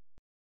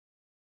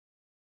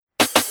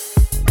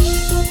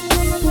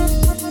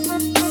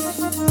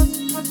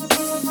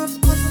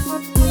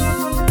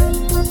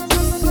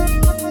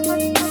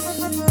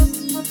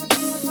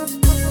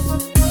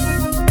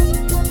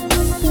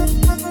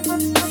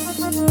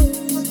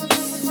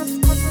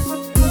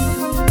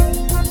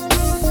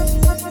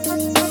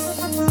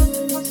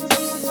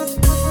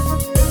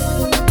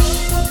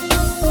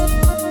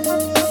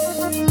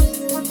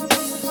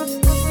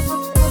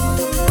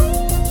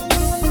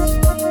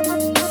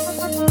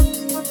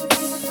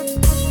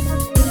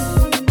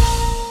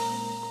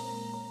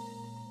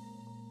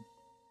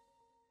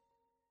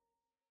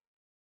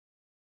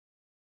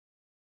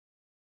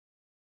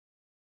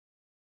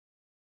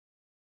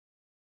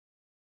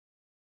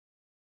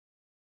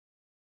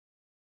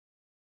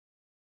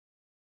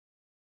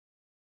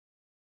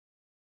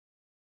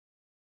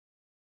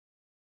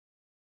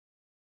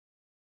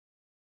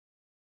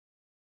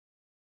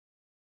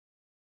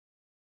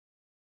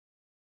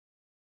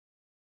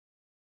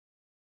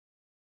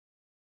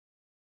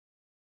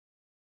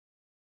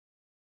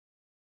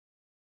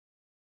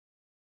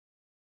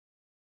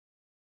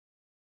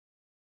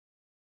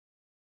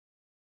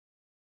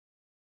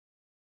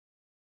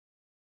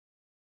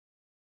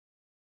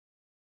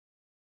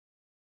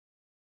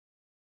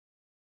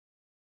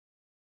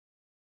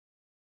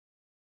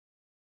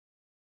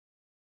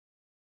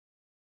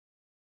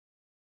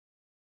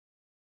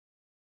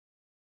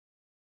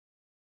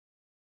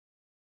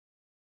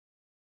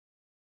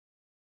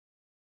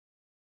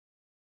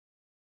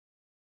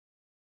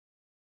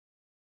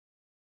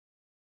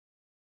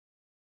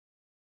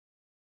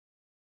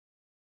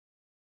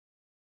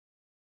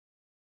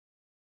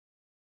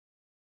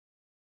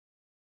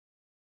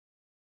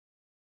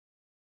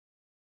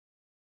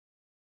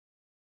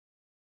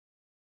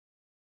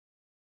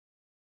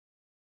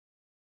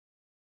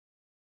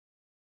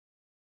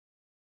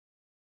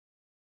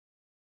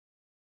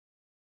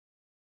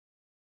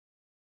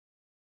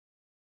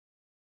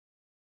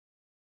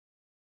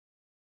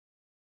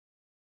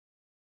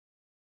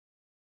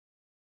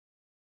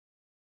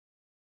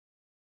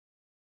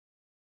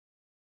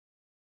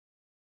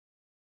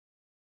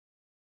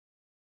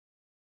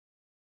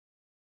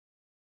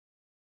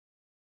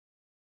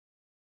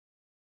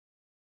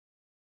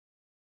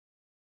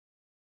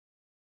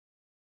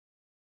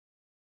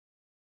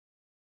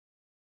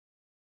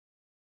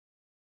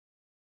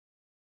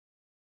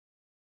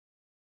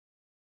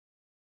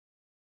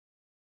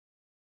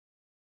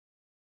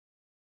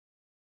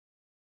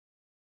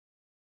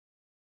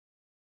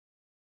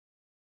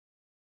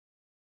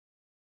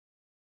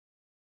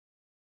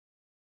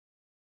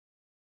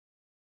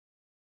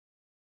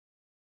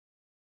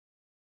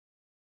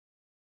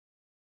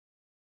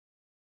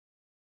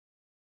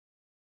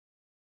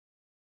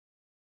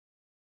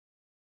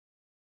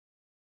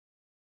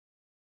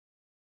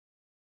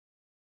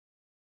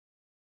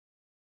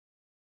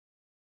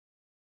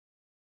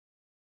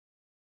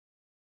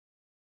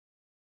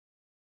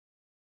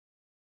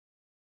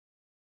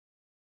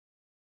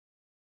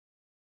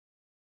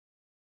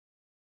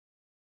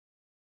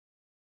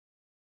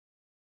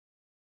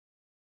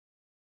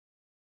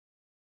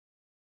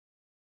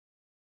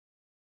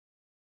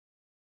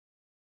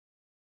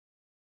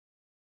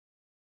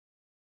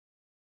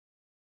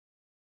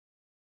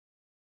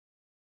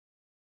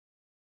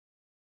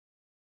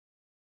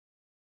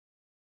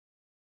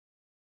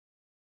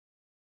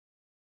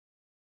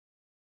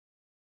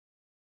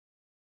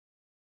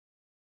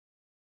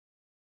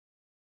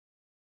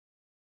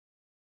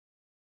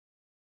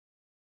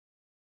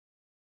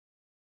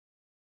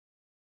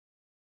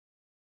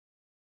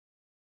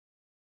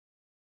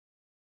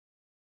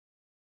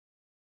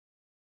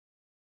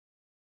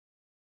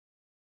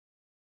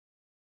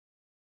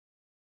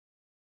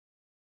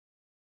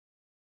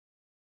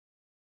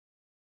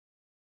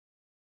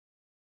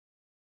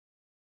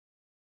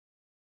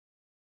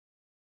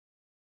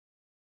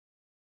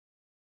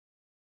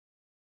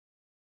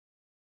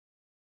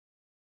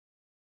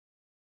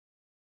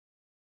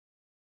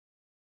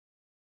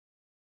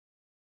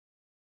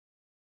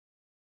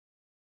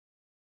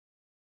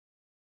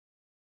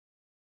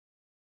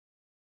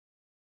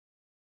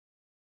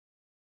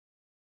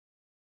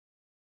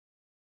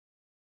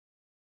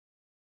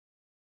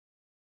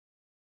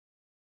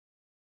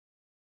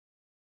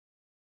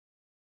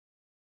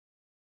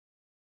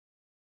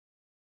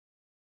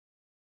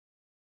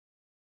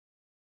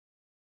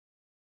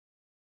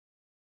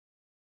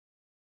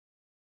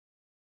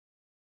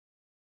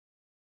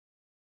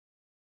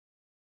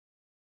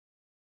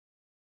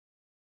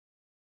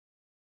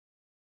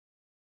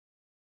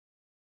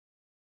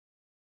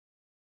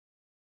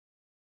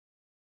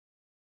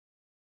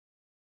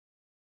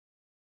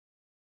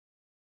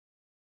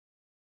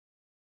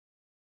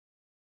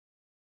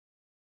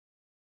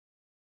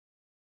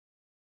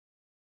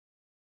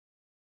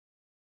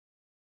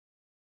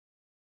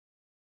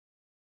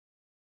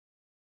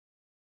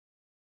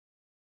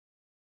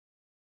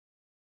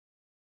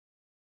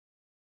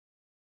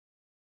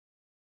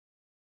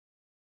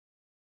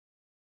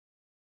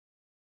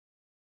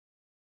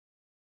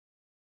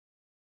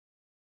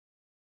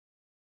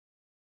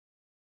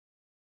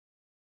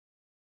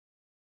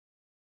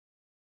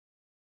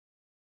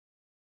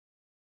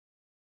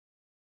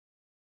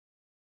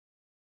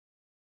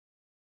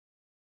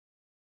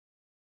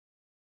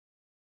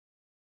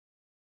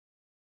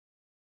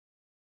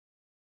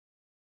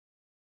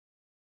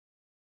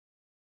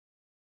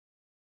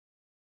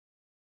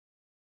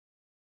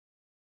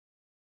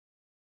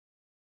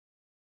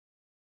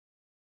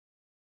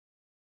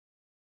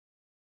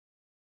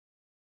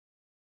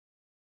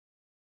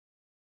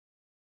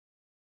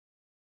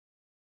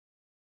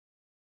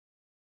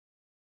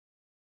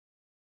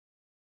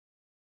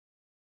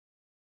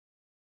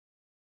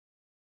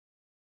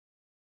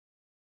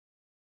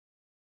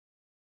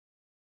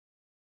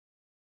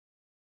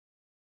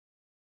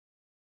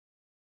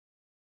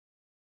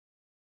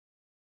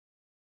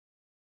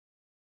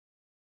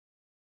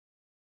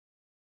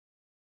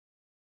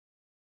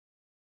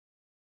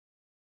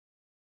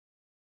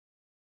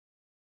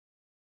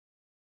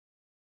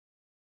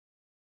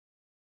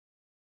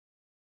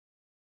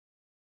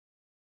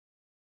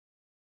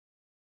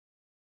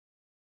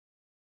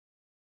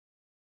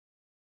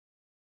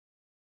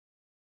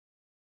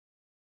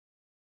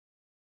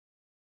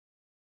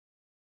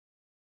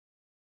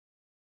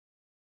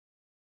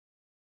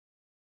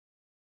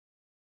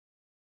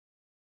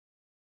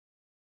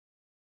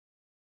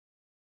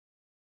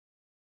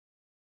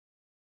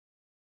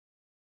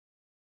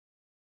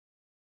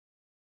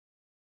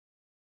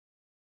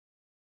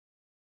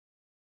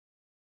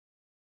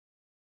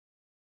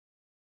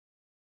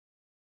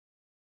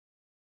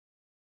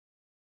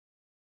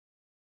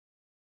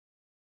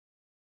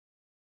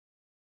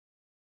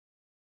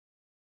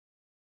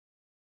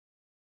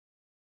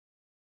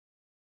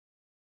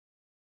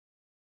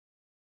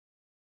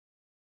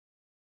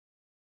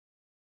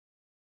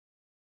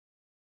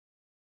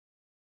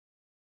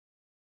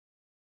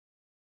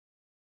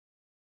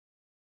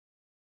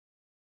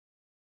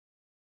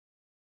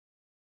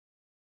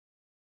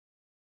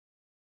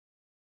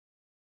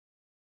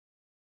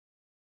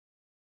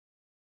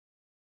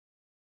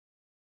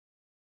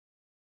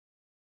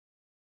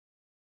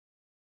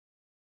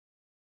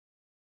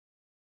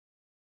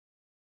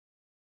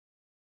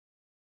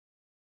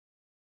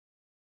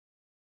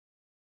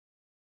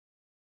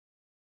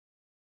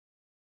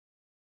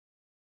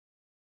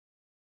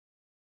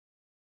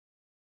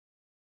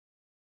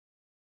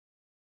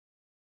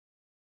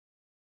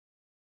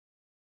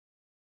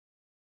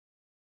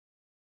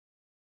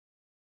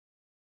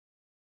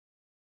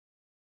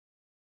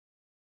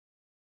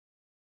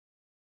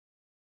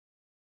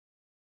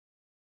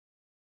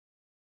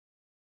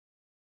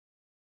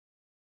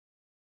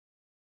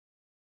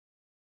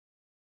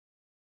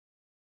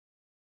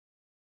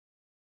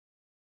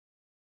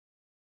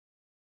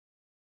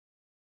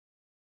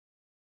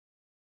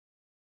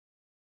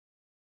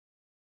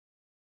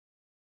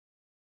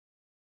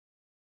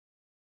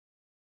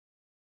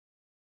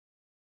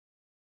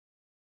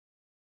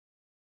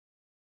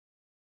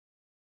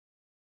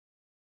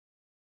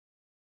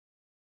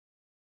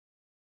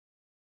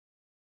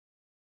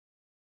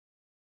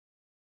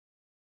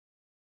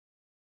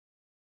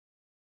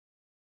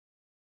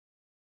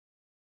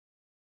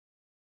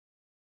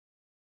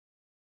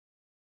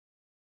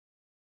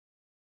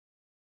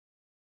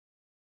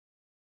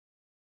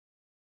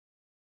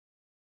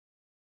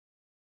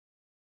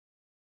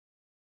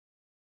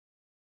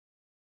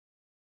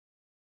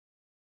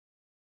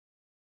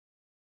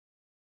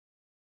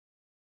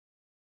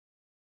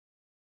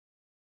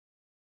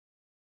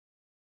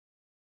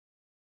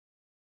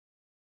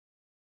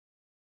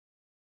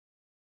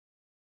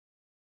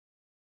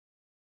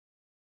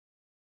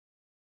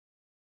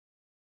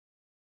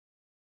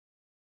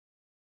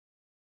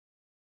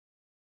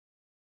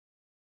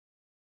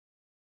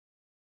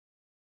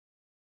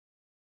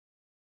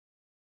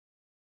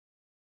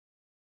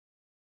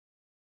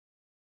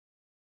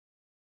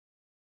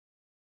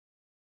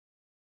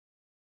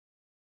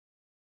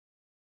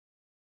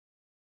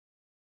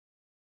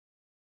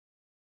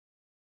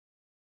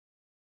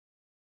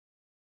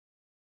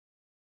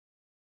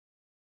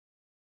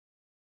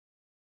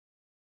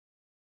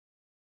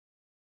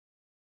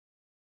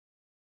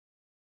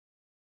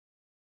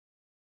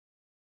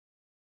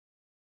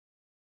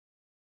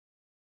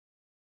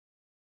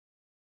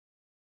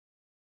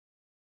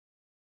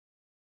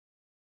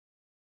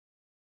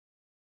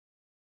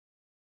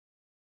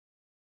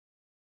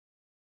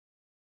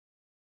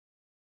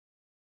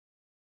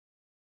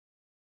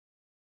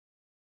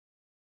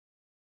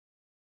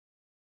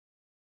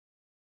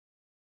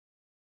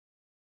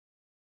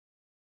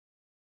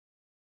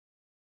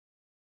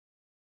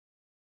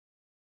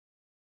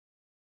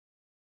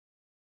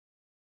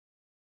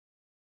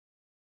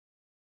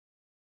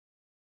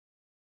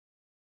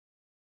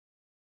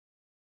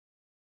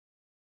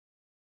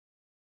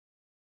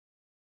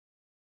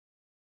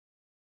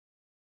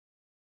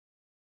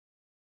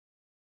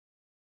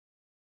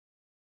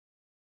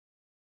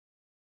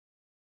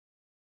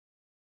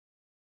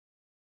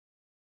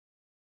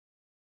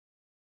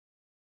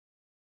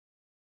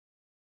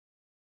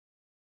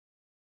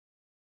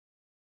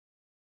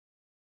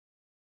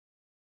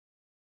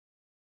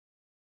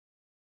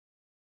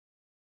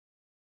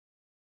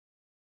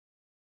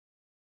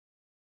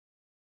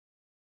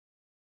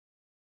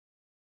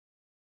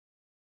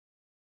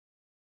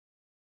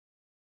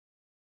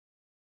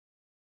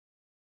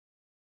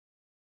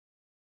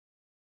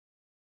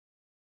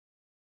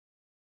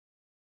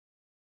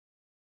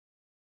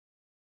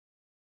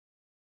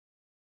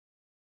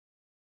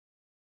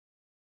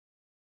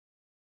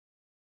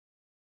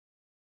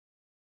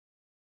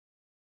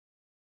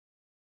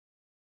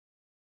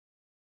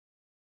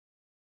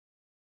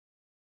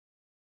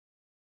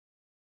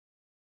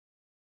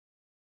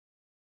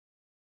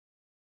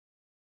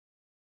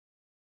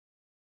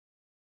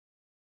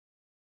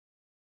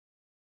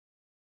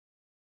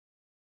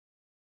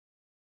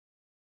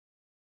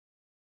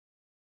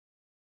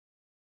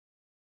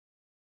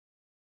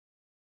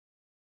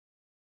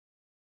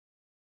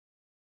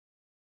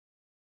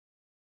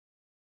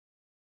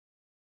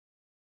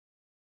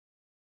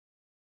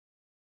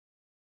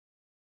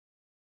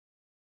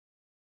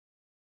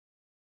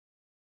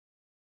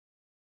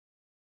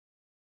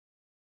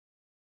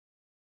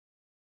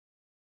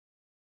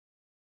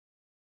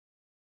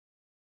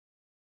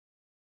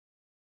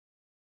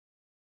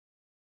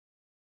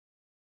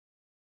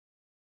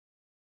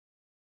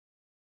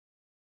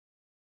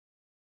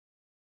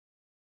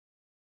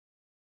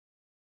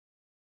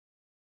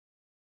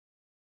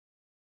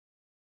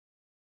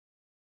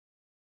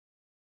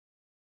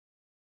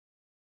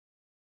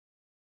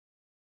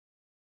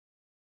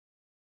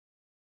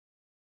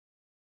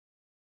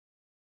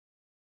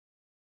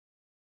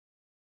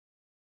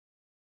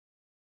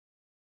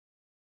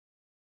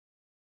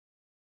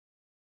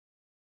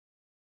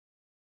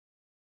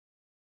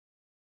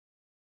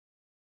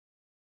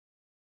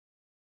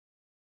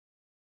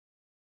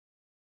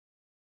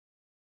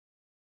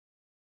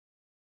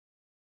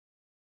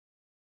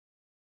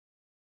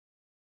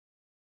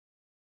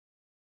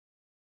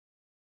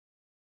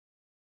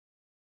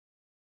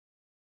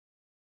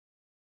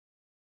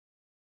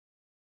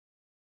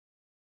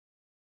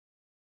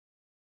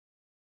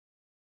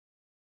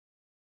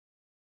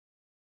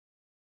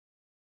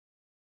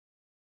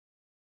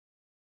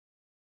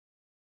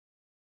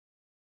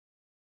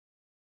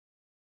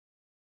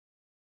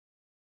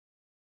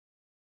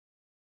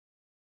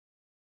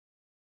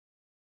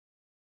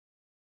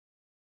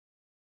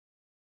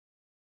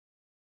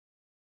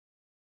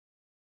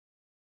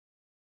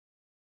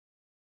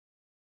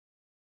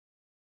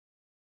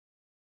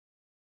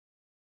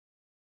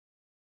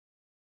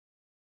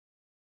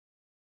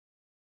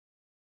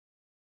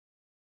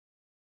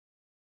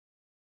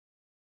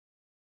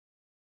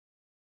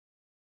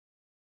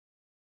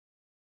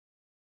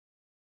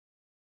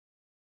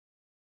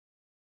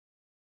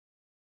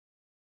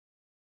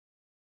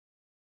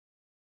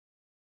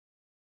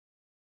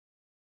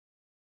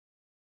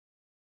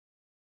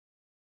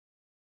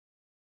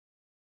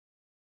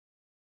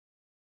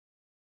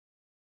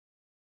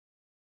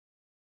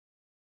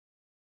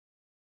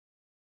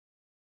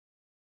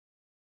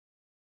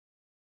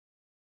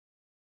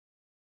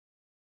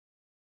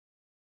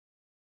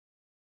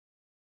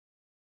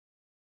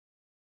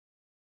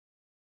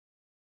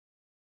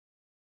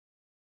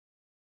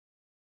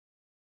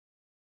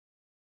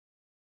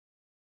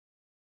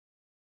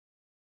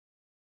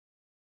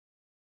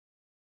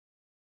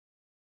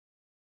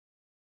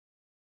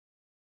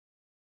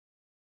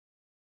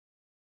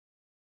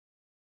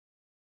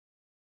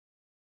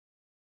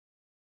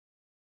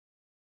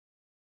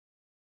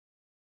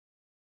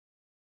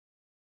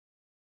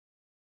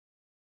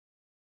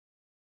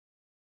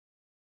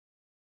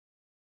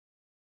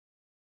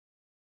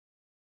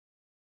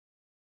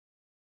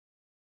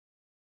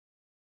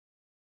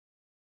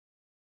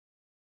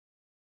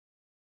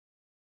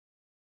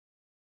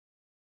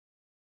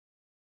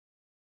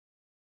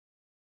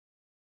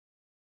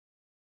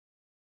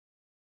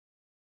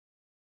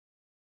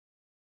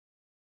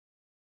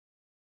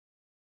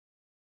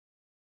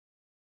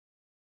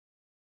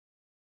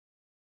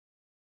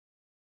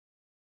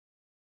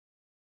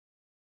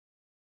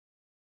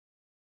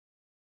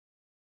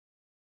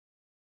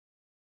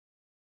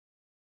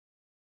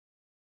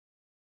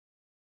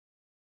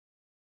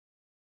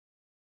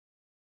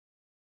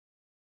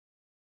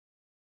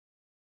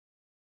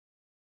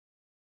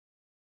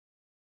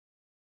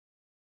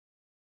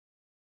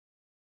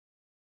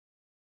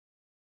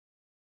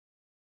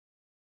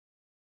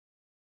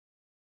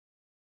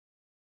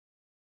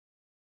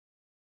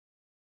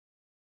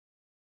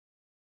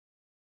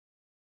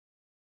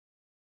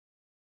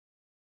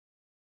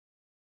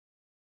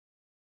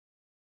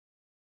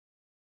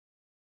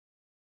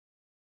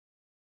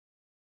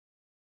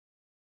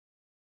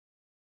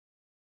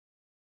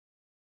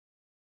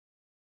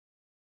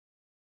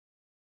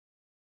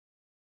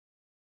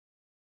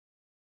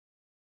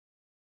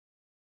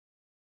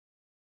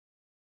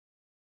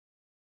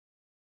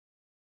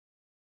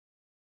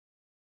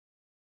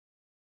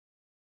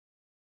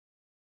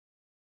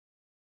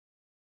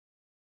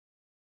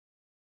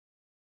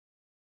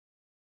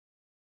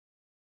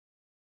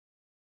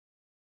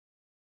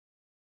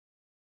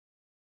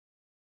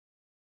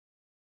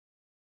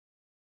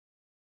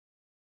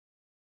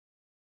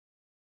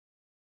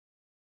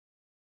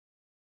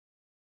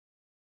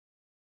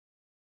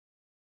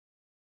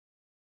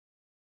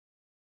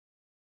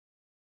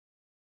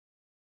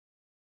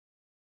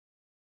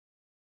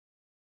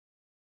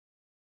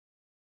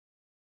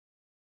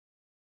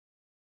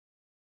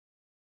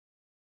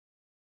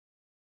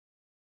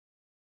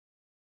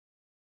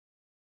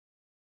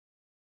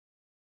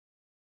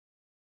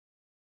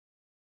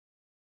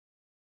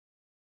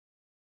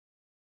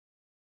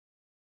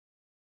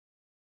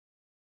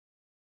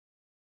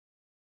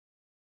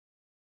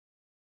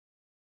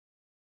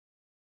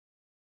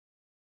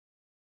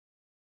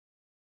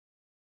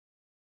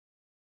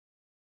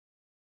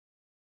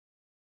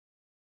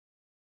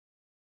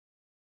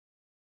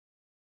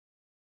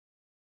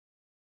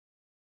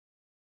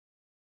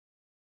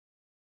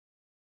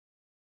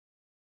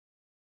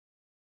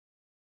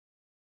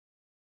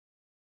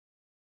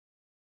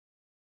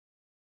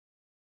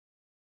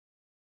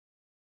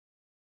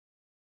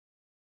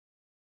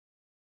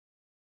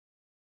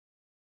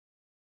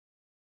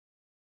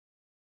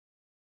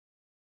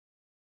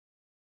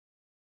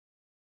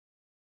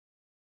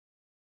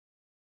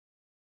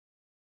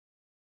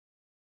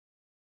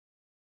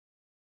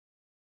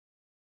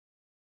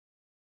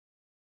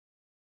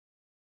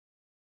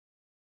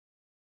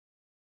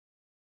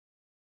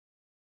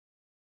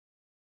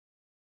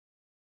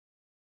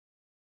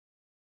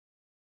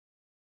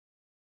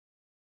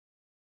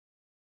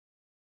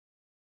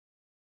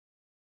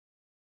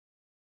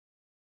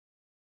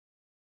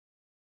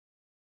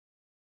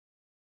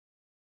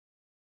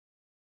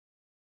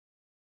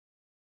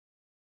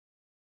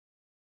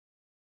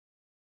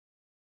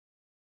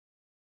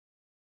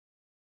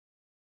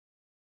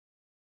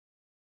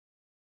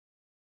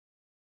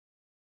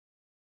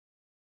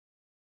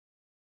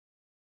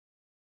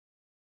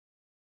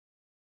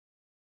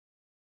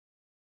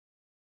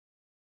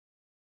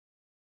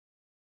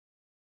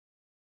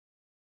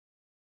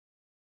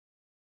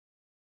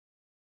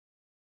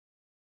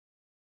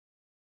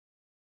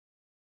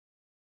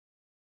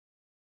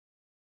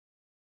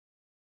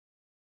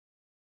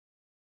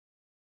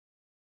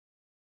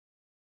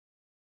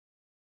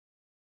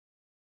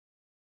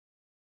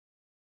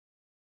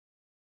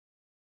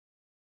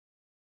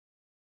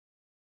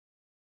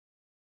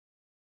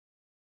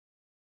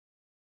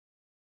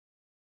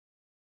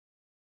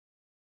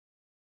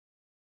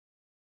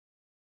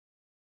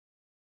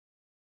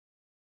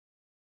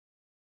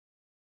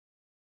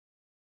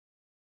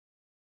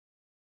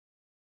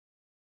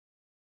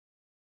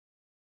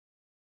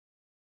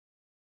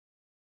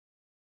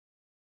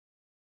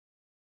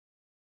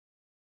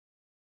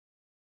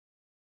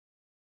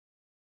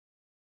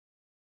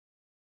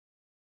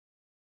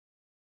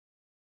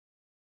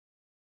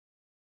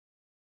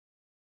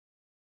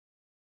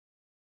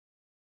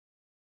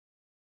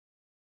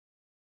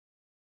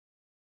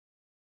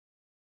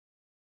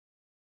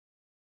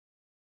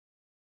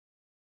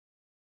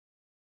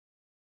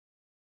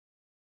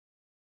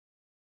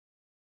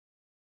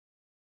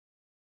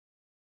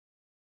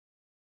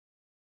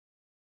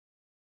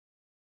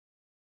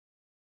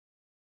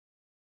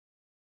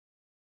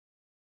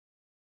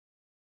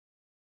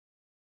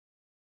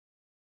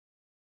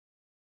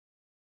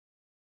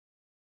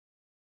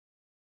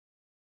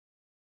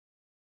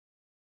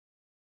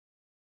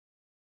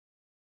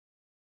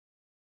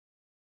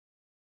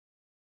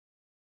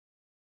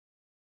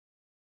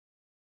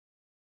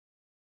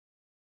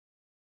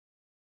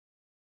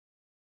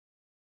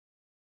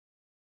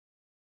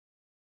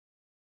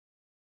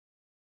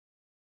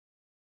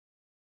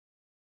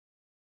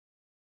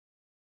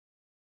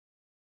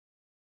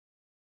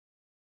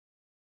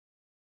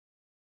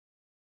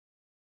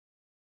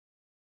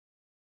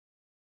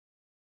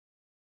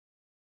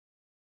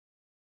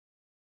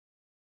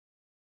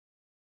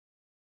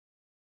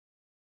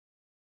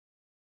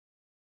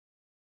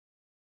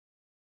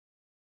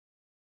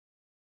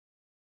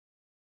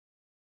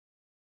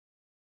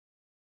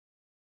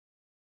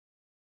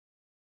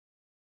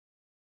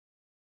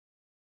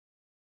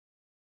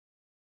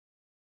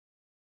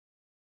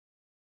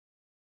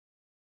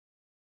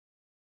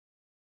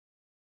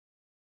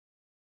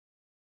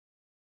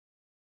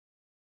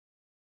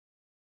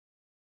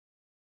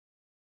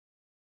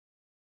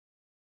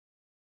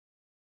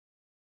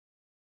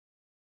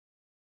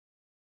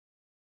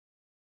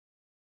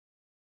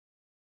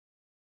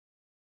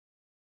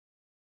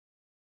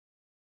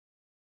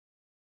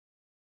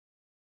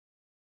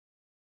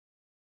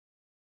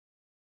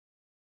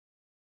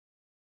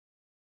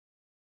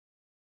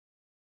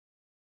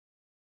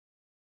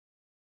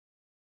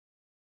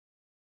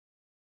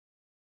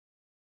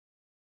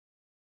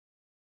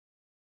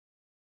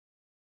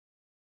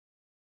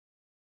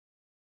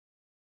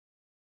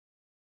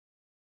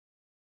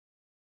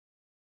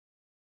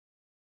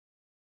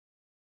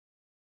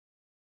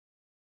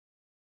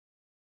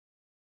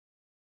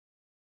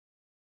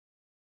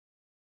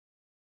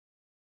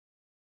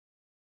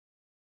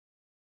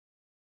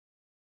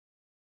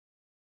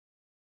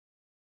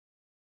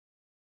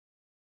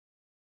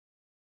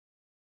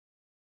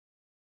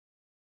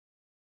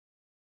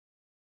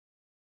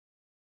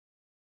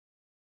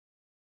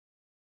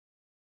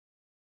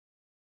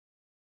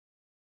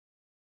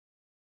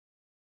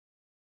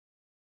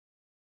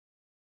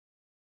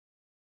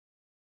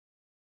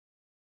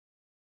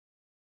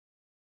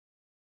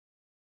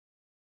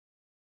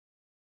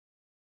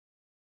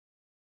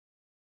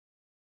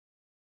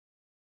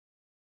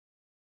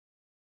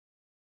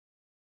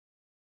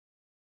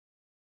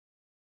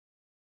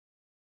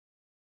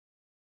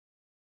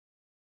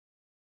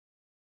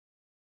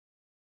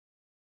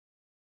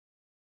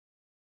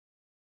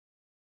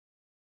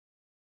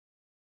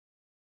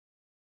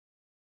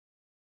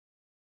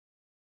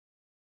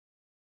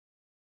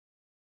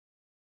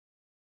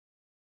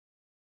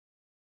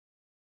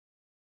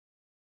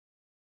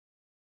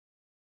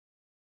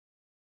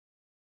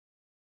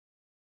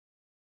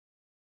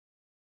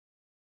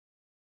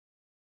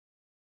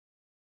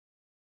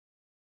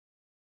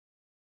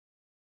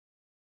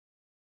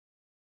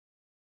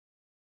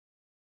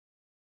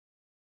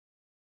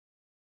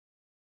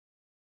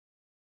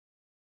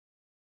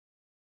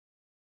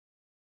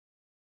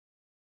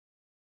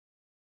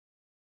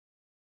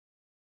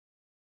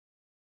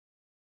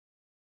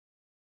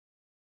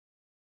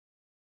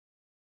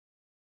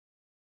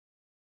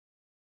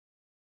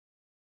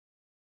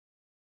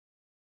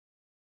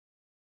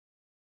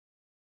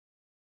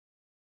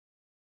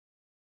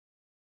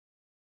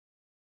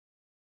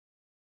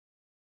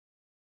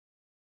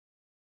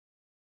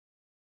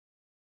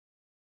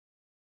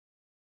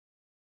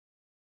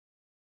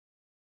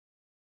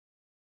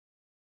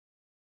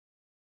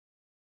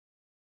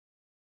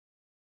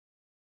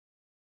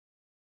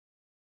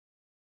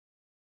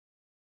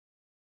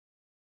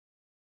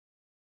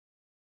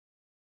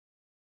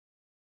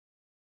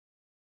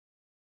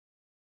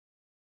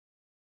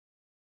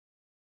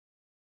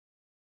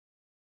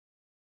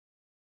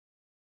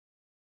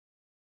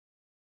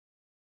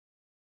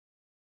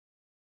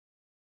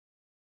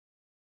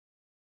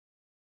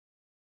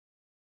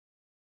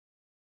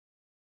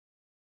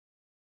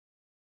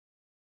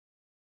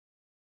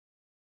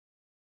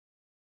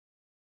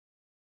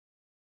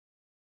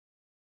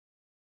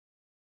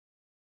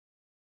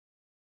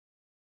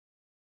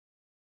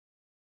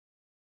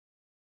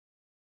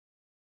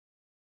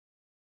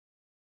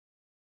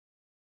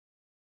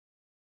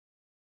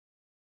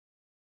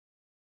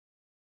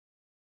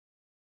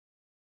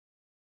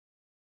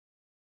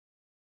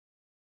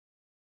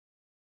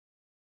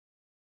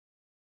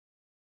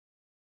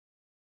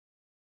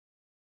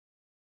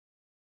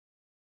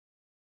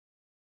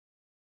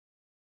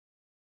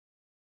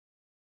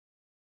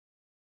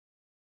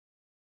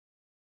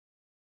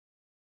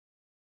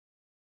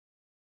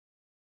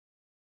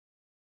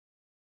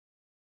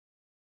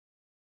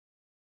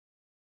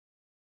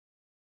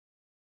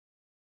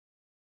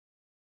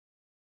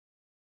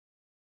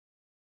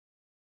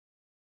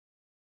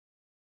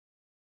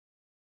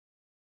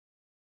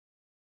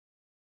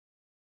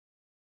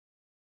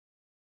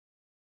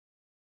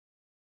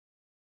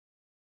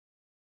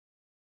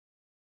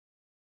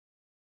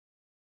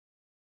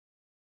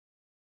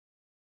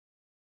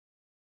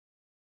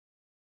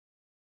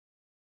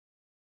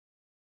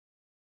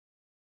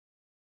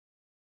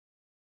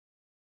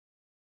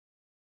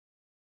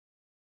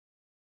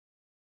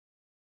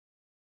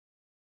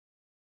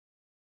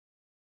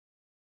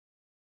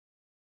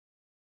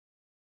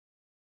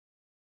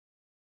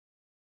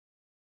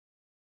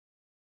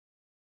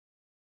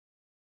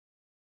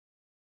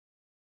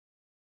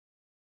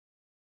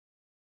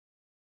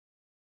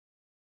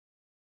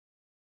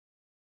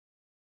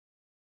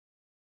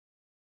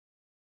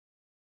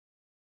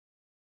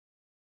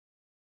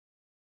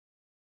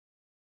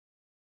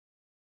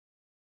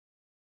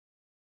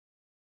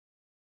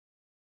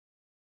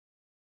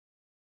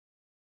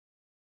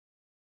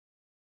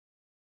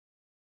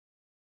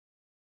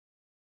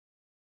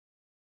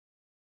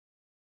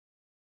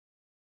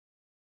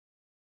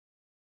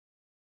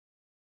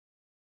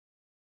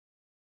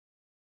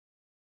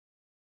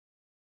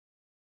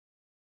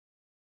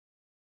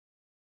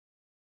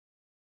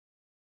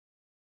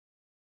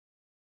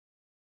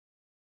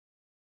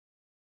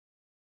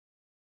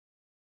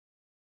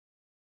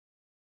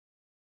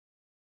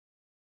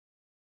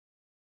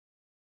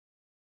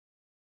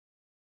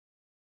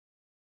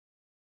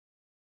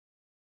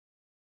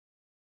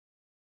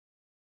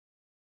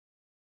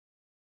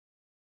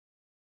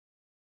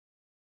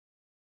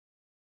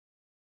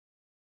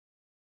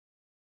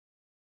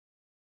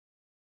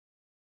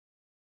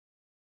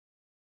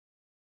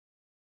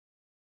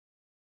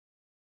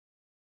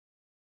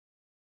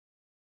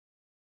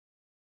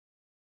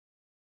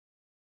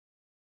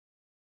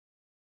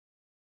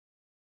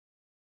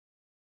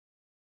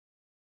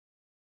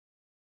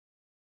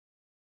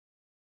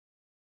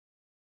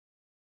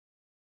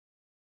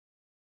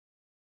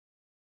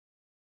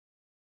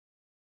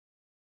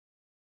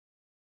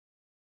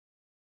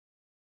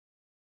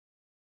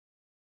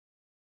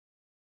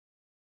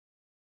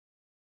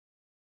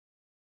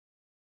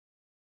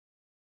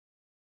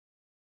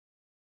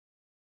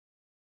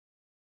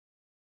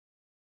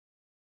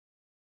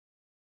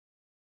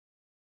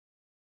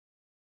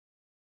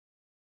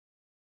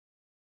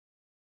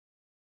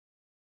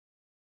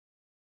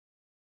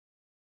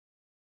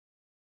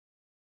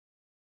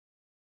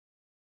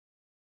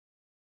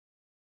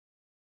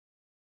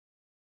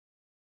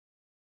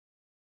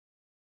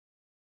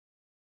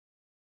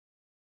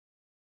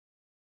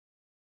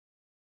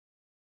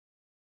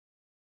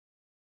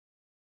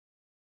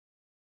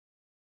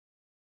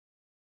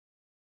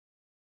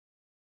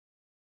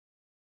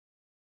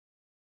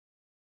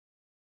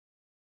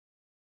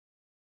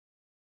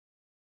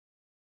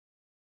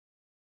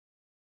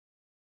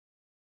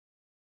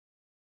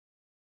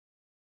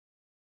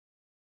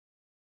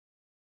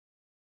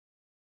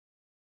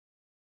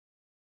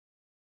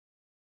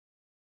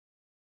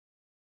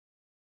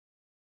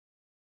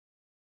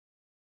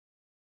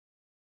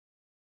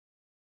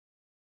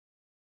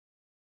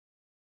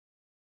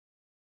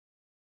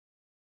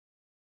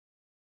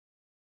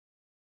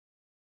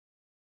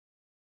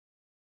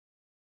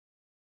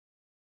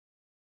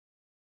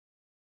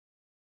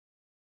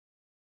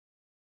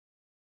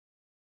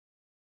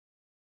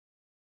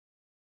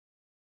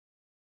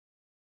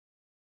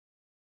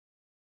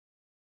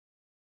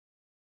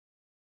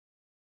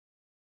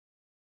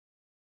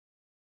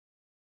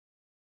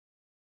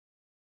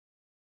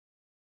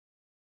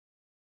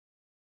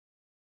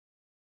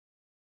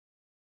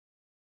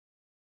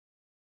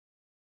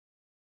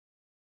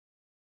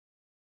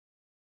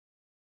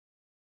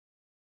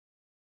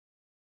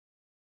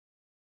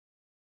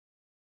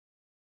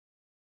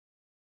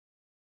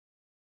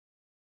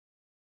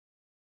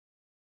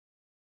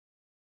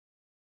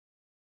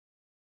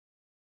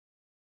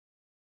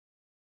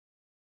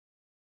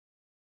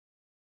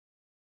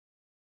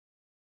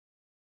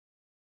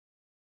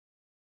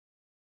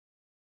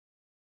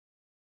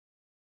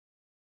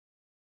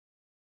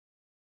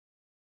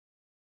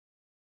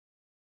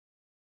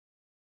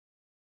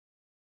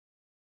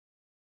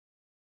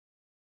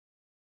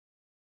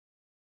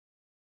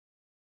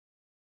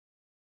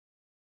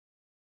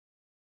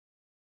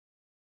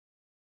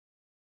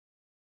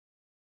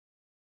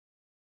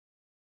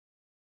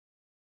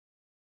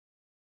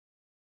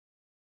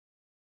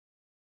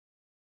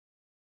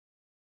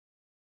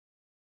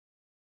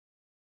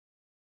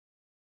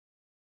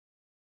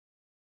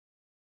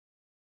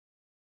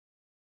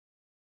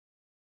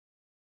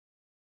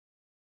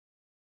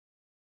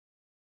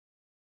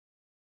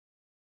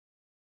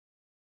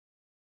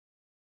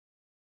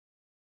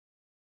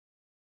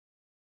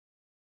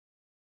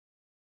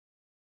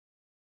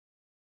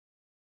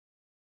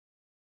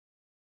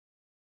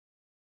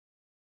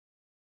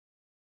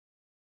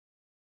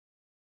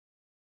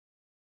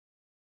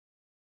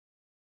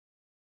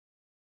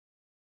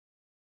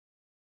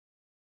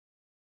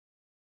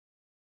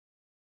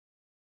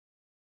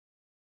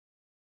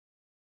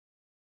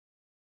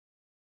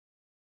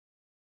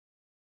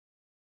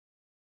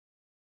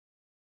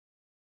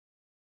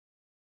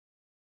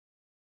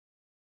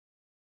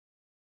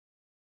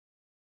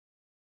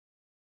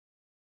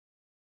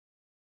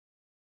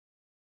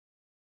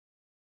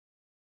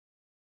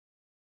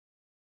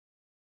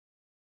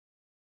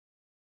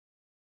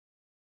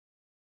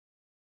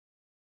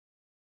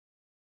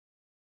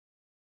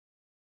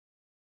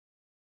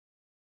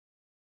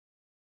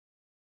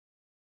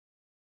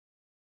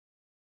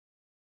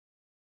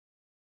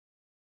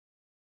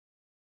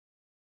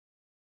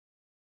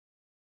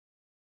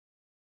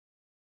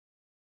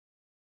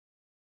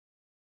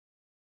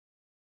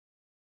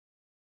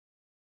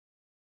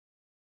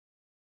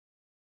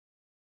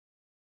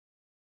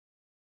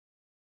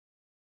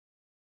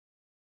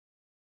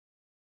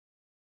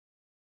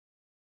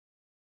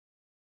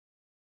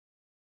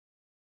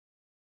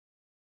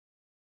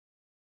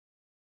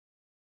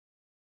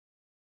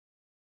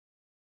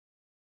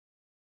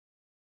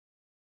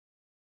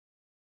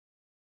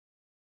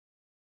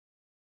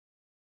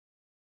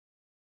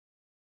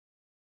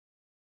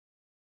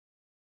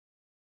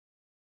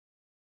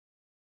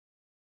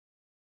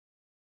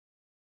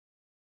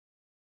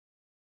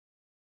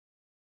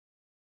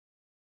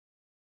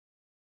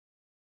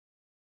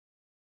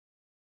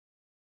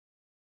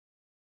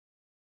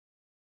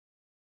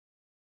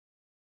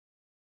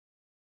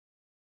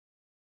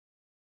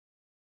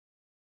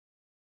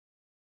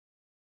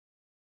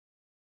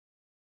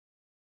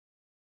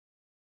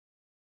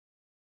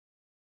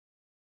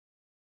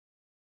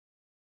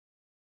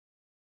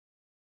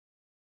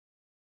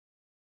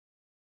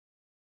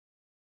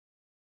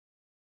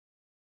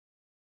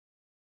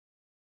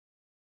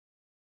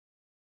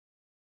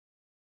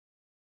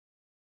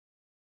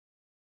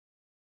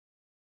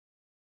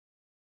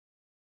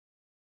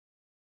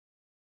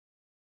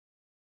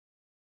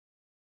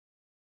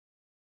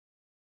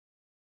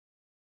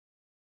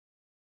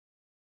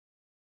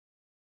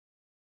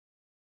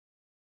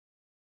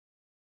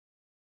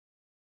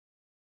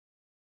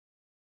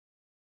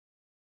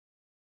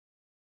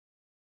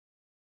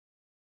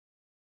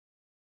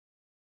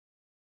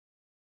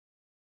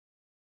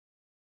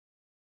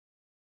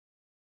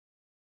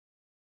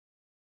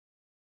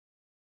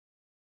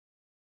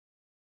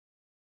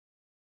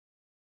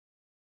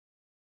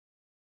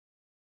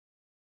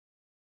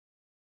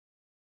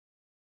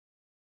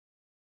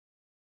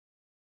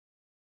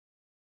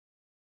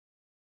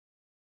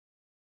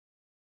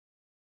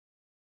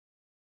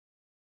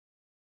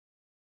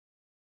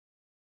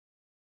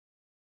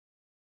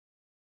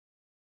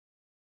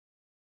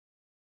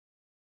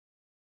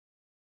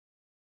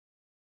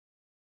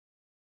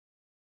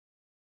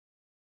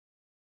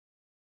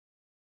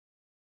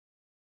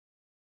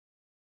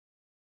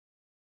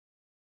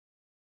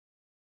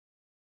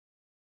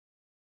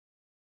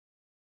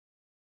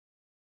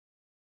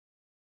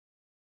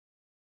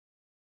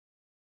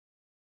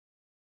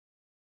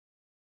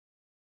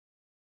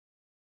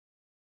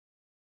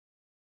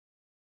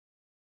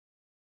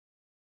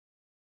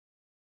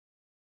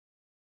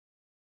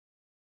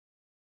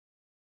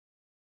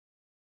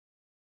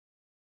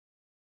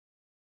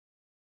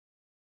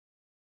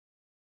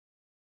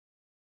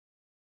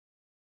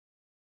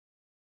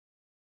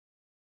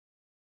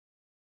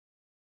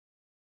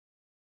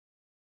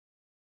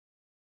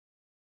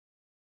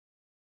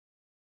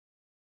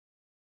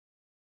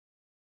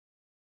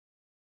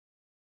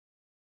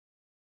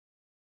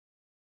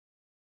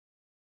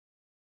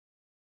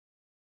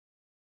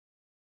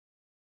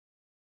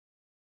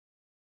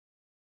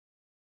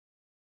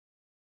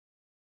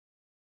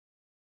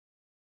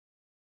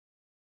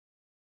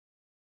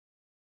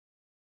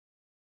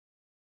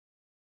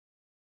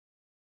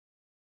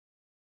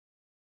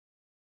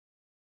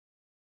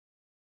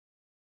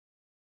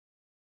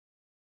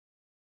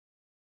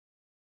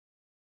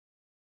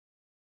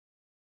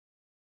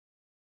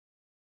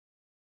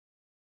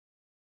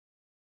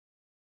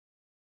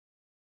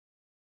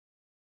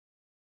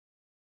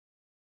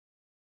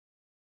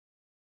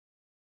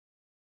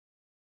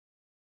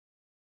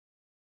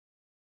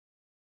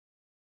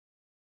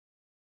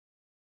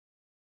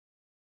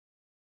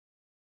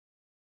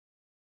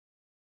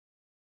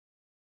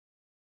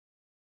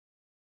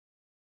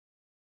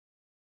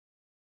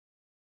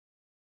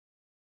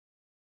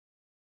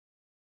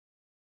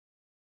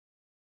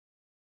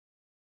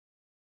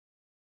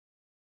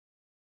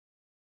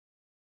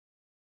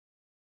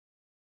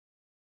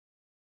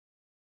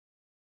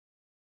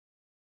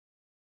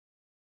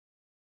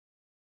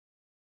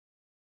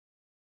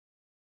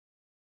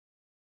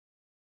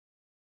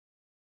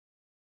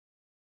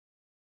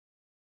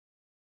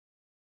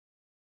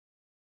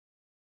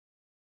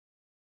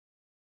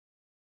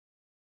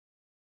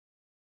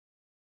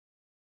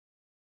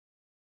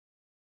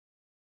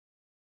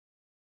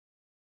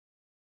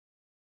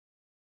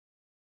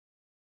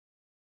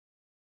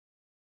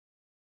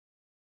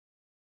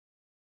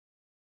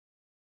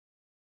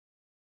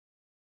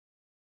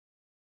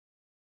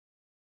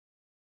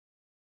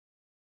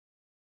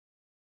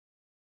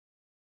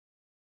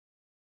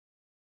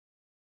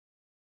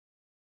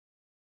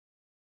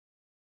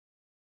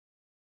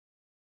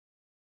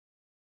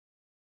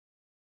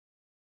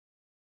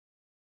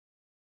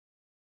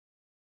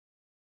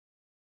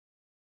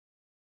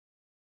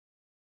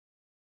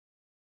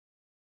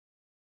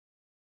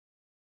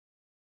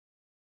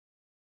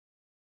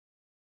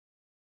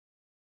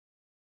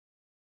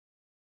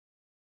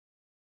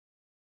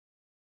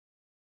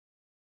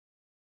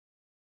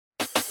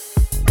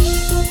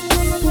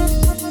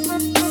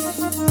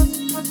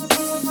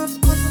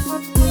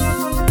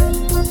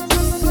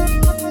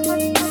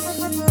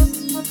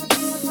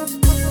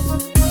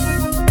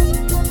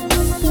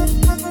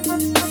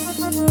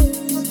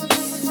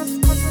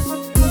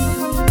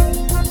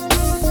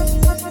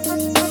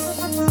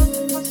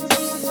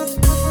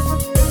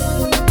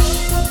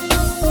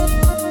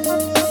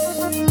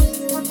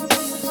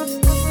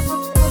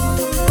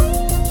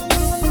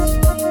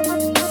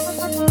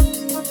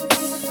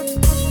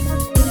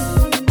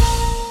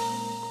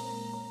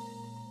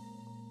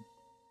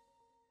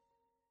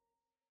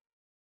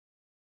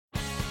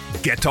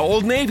 Get to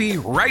Old Navy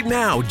right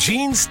now.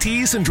 Jeans,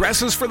 tees, and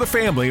dresses for the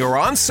family are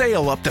on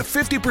sale up to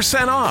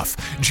 50% off.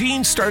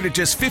 Jeans start at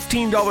just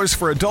 $15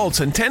 for adults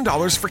and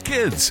 $10 for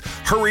kids.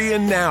 Hurry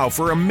in now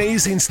for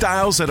amazing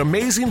styles at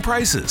amazing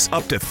prices.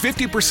 Up to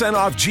 50%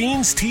 off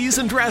jeans, tees,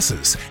 and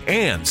dresses.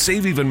 And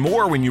save even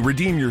more when you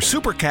redeem your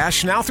Super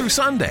Cash now through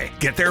Sunday.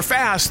 Get there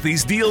fast.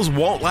 These deals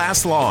won't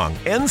last long.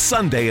 End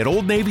Sunday at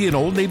Old Navy and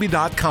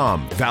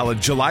OldNavy.com.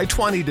 Valid July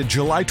 20 to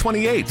July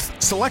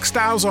 28th. Select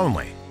styles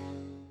only.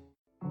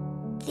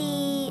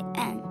 The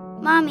end.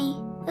 Mommy,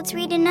 let's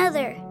read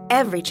another.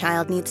 Every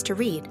child needs to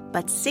read,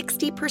 but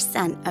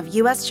 60% of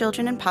U.S.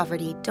 children in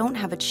poverty don't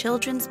have a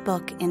children's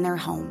book in their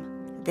home.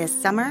 This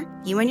summer,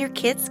 you and your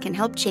kids can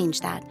help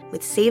change that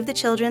with Save the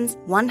Children's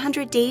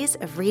 100 Days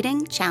of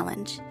Reading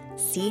Challenge.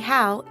 See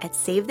how at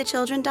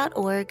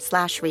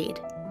savethechildren.org/read.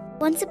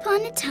 Once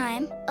upon a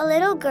time, a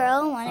little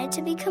girl wanted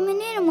to become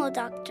an animal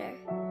doctor.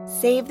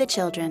 Save the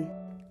Children.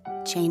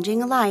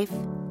 Changing a life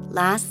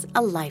lasts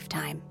a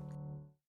lifetime.